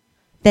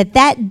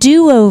 That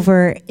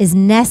do-over is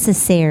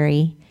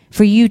necessary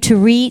for you to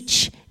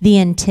reach the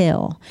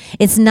until.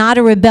 It's not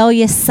a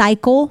rebellious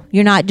cycle.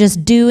 You're not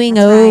just doing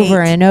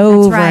over and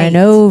over and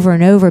over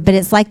and over, but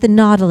it's like the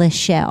nautilus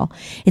shell.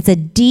 It's a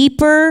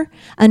deeper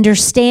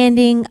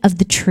understanding of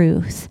the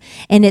truth,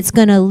 and it's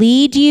going to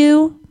lead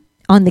you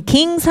on the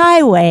King's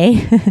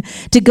Highway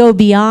to go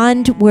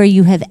beyond where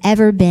you have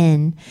ever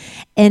been.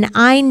 And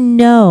I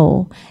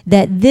know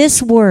that this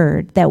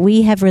word that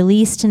we have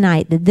released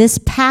tonight, that this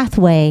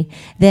pathway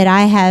that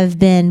I have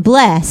been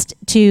blessed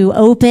to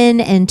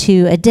open and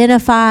to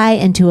identify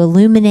and to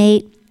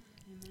illuminate,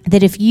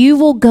 that if you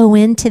will go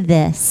into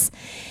this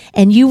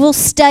and you will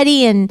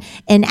study and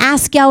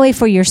ask Yahweh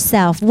for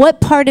yourself,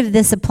 what part of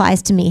this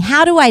applies to me?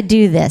 How do I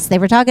do this? They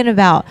were talking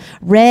about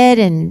red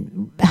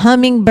and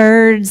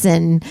hummingbirds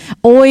and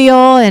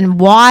oil and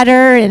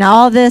water and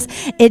all this.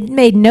 It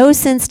made no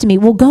sense to me.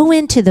 Well, go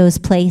into those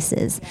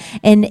places.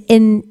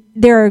 And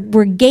there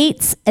were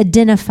gates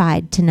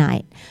identified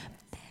tonight.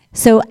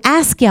 So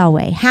ask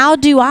Yahweh, how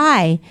do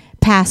I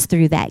pass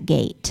through that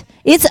gate?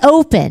 It's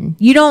open.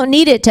 You don't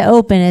need it to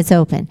open. It's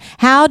open.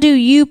 How do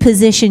you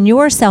position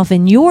yourself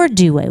in your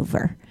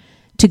do-over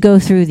to go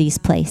through these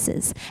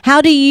places? How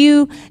do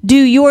you do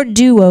your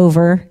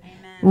do-over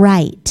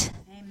right?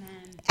 Amen.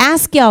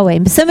 Ask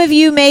Yahweh. Some of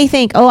you may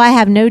think, oh, I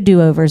have no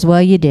do-overs.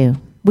 Well, you do.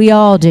 We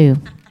all do.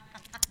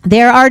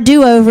 There are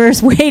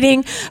do-overs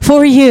waiting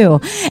for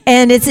you.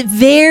 And it's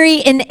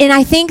and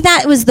I think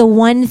that was the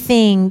one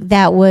thing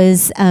that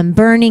was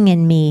burning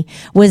in me,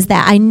 was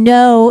that I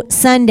know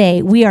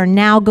Sunday we are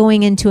now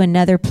going into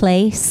another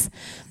place.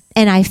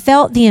 And I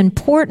felt the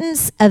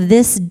importance of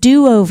this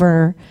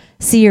do-over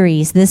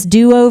series, this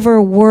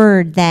do-over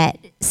word that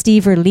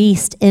Steve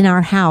released in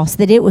our house,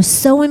 that it was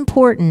so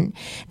important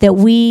that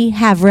we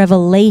have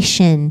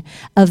revelation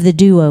of the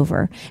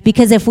do-over.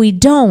 Because if we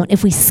don't,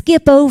 if we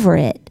skip over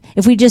it,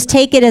 if we just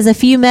take it as a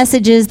few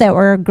messages that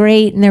were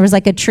great and there was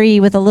like a tree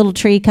with a little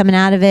tree coming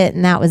out of it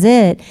and that was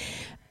it,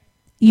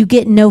 you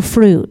get no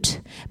fruit.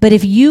 But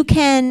if you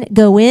can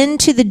go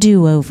into the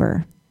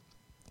do-over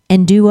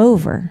and do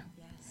over,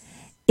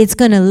 it's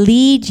going to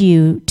lead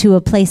you to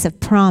a place of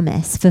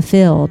promise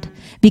fulfilled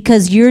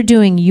because you're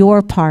doing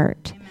your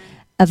part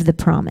of the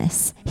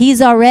promise.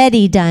 He's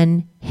already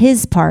done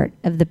His part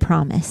of the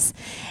promise.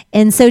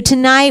 And so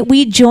tonight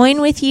we join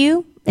with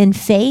you in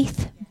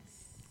faith,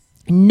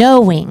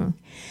 knowing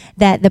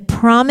that the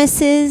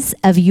promises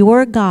of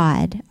your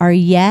God are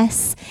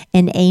yes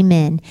and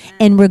amen.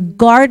 And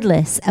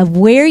regardless of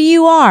where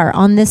you are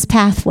on this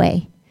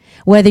pathway,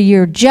 whether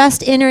you're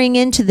just entering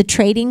into the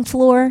trading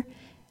floor,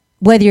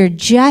 whether you're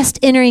just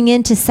entering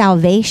into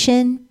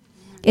salvation,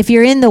 if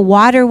you're in the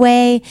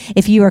waterway,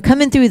 if you are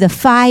coming through the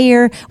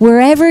fire,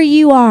 wherever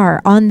you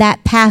are on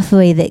that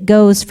pathway that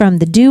goes from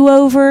the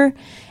do-over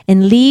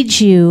and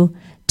leads you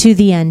to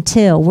the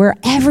until,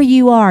 wherever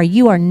you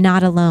are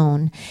not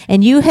alone.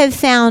 And you have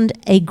found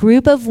a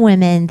group of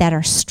women that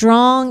are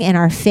strong in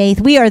our faith.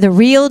 We are the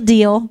real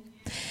deal.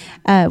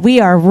 We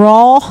are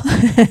raw.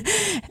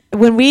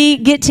 When we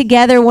get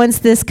together, once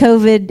this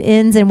COVID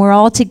ends and we're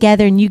all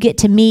together and you get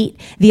to meet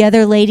the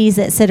other ladies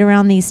that sit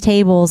around these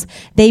tables,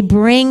 they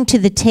bring to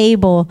the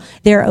table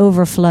their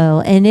overflow.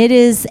 And it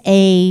is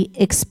a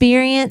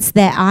experience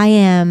that I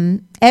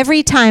am,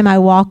 every time I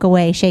walk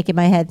away, shaking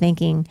my head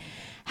thinking,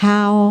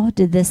 how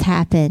did this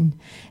happen?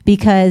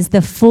 Because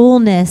the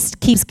fullness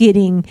keeps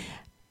getting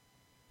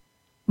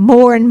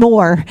more and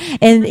more.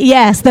 And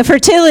yes, the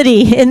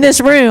fertility in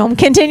this room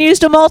continues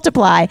to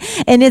multiply.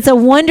 And it's a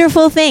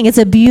wonderful thing. It's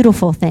a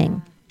beautiful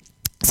thing.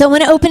 So I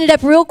want to open it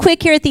up real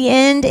quick here at the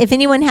end. If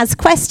anyone has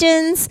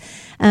questions,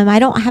 I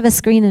don't have a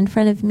screen in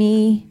front of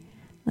me.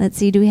 Let's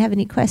see, do we have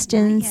any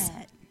questions?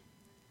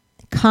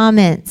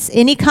 Comments.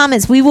 Any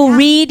comments? We will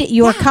read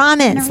your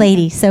comments,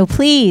 ladies. So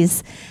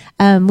please,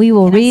 we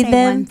will read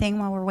them. One thing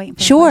while we're waiting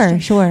for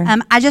Sure.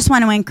 I just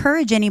want to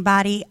encourage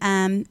anybody.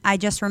 I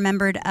just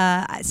remembered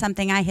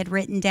something I had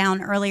written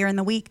down earlier in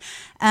the week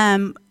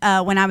when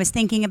I was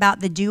thinking about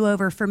the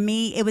do-over. For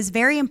me, it was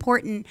very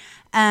important.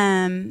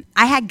 I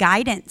had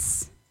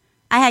guidance.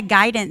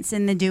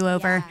 In the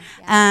do-over,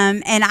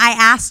 and I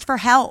asked for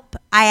help.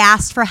 I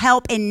asked for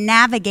help in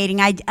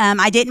navigating.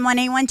 I didn't want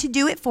anyone to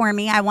do it for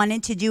me. I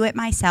wanted to do it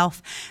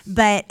myself.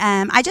 But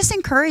I just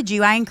encourage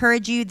you. I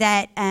encourage you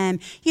that,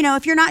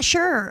 if you're not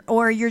sure,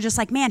 or you're just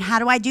like, man, how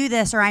do I do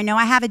this? Or I know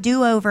I have a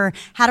do-over.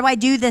 How do I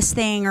do this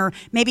thing? Or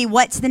maybe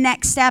what's the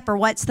next step? Or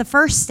what's the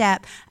first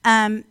step?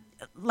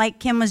 Like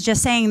Kim was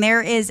just saying,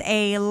 there is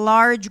a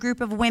large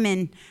group of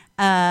women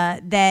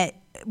that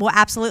will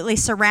absolutely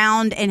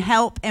surround and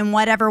help in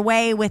whatever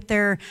way with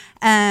their,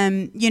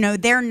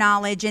 their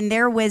knowledge and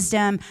their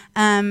wisdom,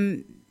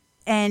 and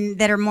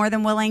that are more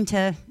than willing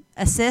to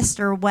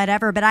assist or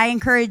whatever. But I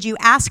encourage you,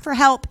 ask for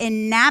help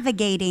in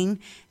navigating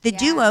the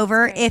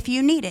do-over if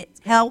you need it.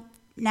 Help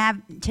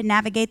to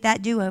navigate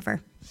that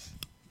do-over.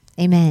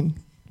 Amen.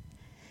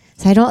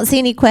 So I don't see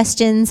any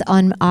questions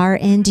on our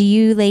end. Do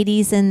you,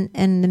 ladies and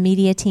the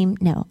media team?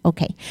 No.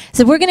 Okay.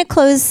 So we're going to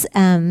close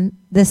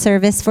the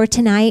service for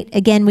tonight.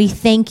 Again, we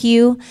thank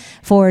you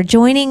for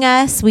joining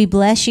us. We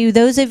bless you.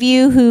 Those of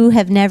you who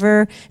have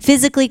never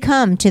physically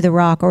come to the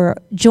Rock or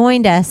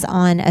joined us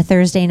on a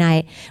Thursday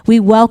night, we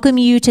welcome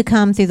you to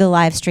come through the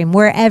live stream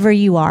wherever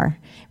you are.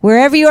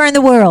 Wherever you are in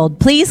the world,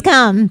 please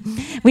come.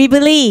 We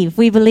believe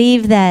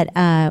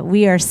that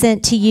we are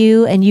sent to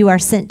you and you are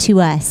sent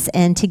to us,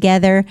 and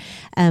together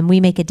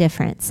we make a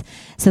difference.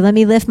 So let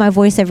me lift my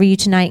voice over you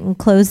tonight and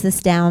close this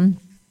down.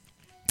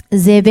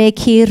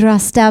 Zebeki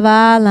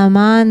rastava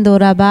lamando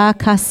raba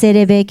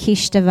kaserebe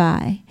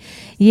kishtavai.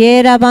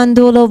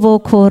 Yerabandulo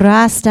voko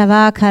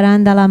rastava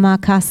karandala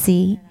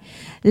makasi.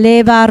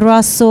 Leba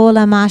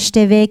rasola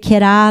mashteve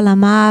kera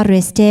lama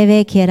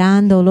resteve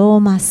kerandolo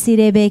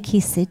masirebe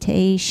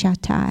kisite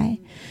shatai.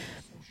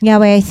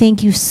 Yahweh, I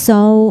thank you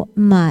so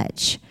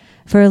much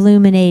for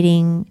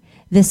illuminating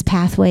this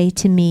pathway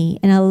to me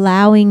and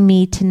allowing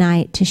me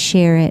tonight to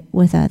share it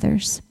with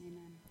others.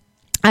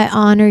 I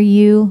honor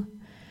you.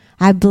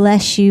 I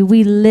bless you.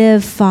 We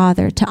live,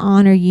 Father, to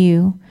honor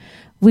you.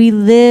 We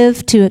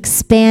live to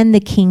expand the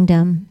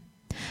kingdom.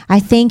 I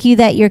thank you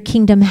that your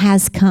kingdom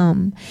has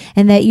come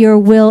and that your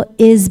will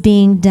is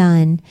being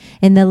done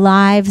in the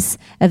lives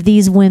of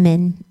these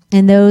women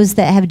and those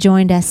that have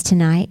joined us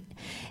tonight.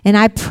 And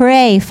I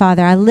pray,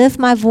 Father, I lift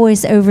my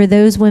voice over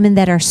those women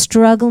that are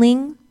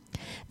struggling,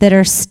 that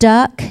are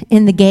stuck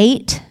in the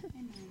gate,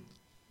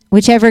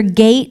 whichever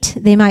gate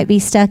they might be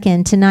stuck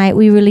in tonight.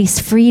 We release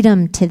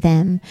freedom to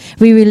them.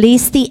 We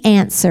release the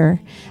answer.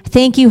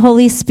 Thank you,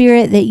 Holy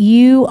Spirit, that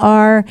you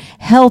are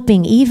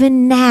helping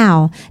even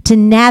now to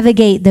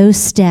navigate those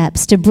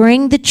steps, to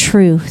bring the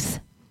truth.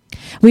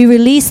 We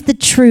release the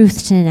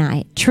truth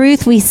tonight.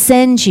 Truth, we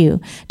send you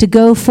to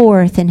go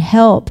forth and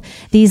help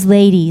these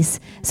ladies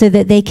so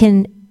that they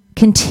can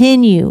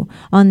continue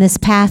on this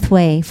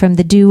pathway from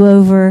the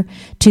do-over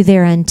to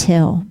their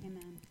until.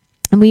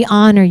 And we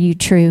honor you,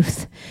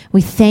 Truth.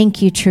 We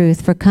thank you,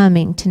 Truth, for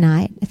coming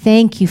tonight.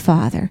 Thank you,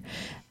 Father,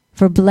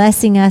 for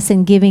blessing us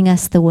and giving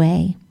us the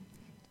way.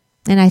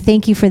 And I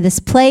thank you for this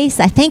place.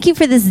 I thank you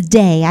for this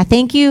day. I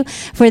thank you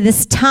for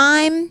this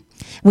time.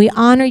 We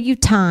honor you,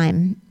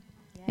 time.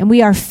 And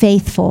we are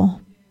faithful.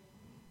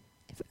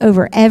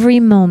 Over every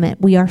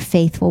moment, we are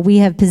faithful. We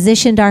have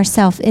positioned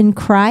ourselves in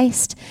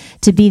Christ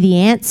to be the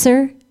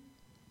answer.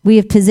 We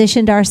have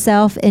positioned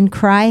ourselves in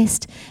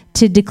Christ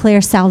to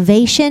declare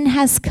salvation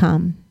has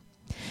come.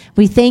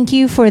 We thank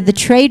you for the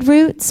trade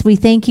routes. We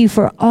thank you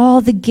for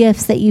all the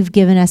gifts that you've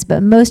given us.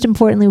 But most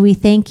importantly, we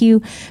thank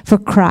you for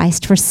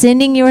Christ, for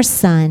sending your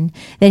Son,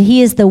 that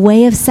he is the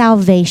way of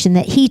salvation,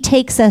 that he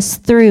takes us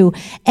through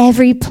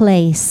every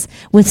place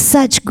with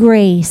such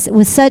grace,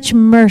 with such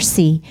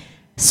mercy,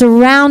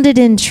 surrounded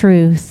in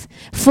truth,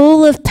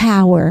 full of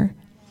power.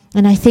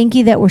 And I thank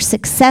you that we're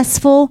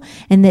successful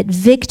and that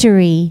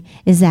victory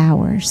is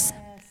ours.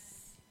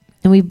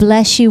 And we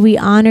bless you, we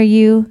honor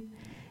you,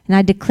 and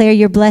I declare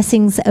your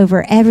blessings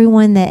over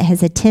everyone that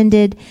has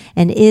attended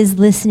and is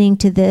listening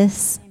to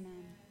this.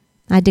 Amen.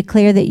 I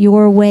declare that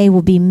your way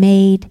will be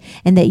made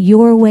and that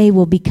your way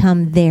will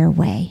become their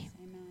way.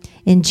 Amen.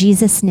 In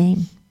Jesus'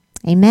 name,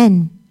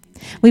 amen.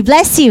 We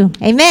bless you.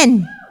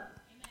 Amen.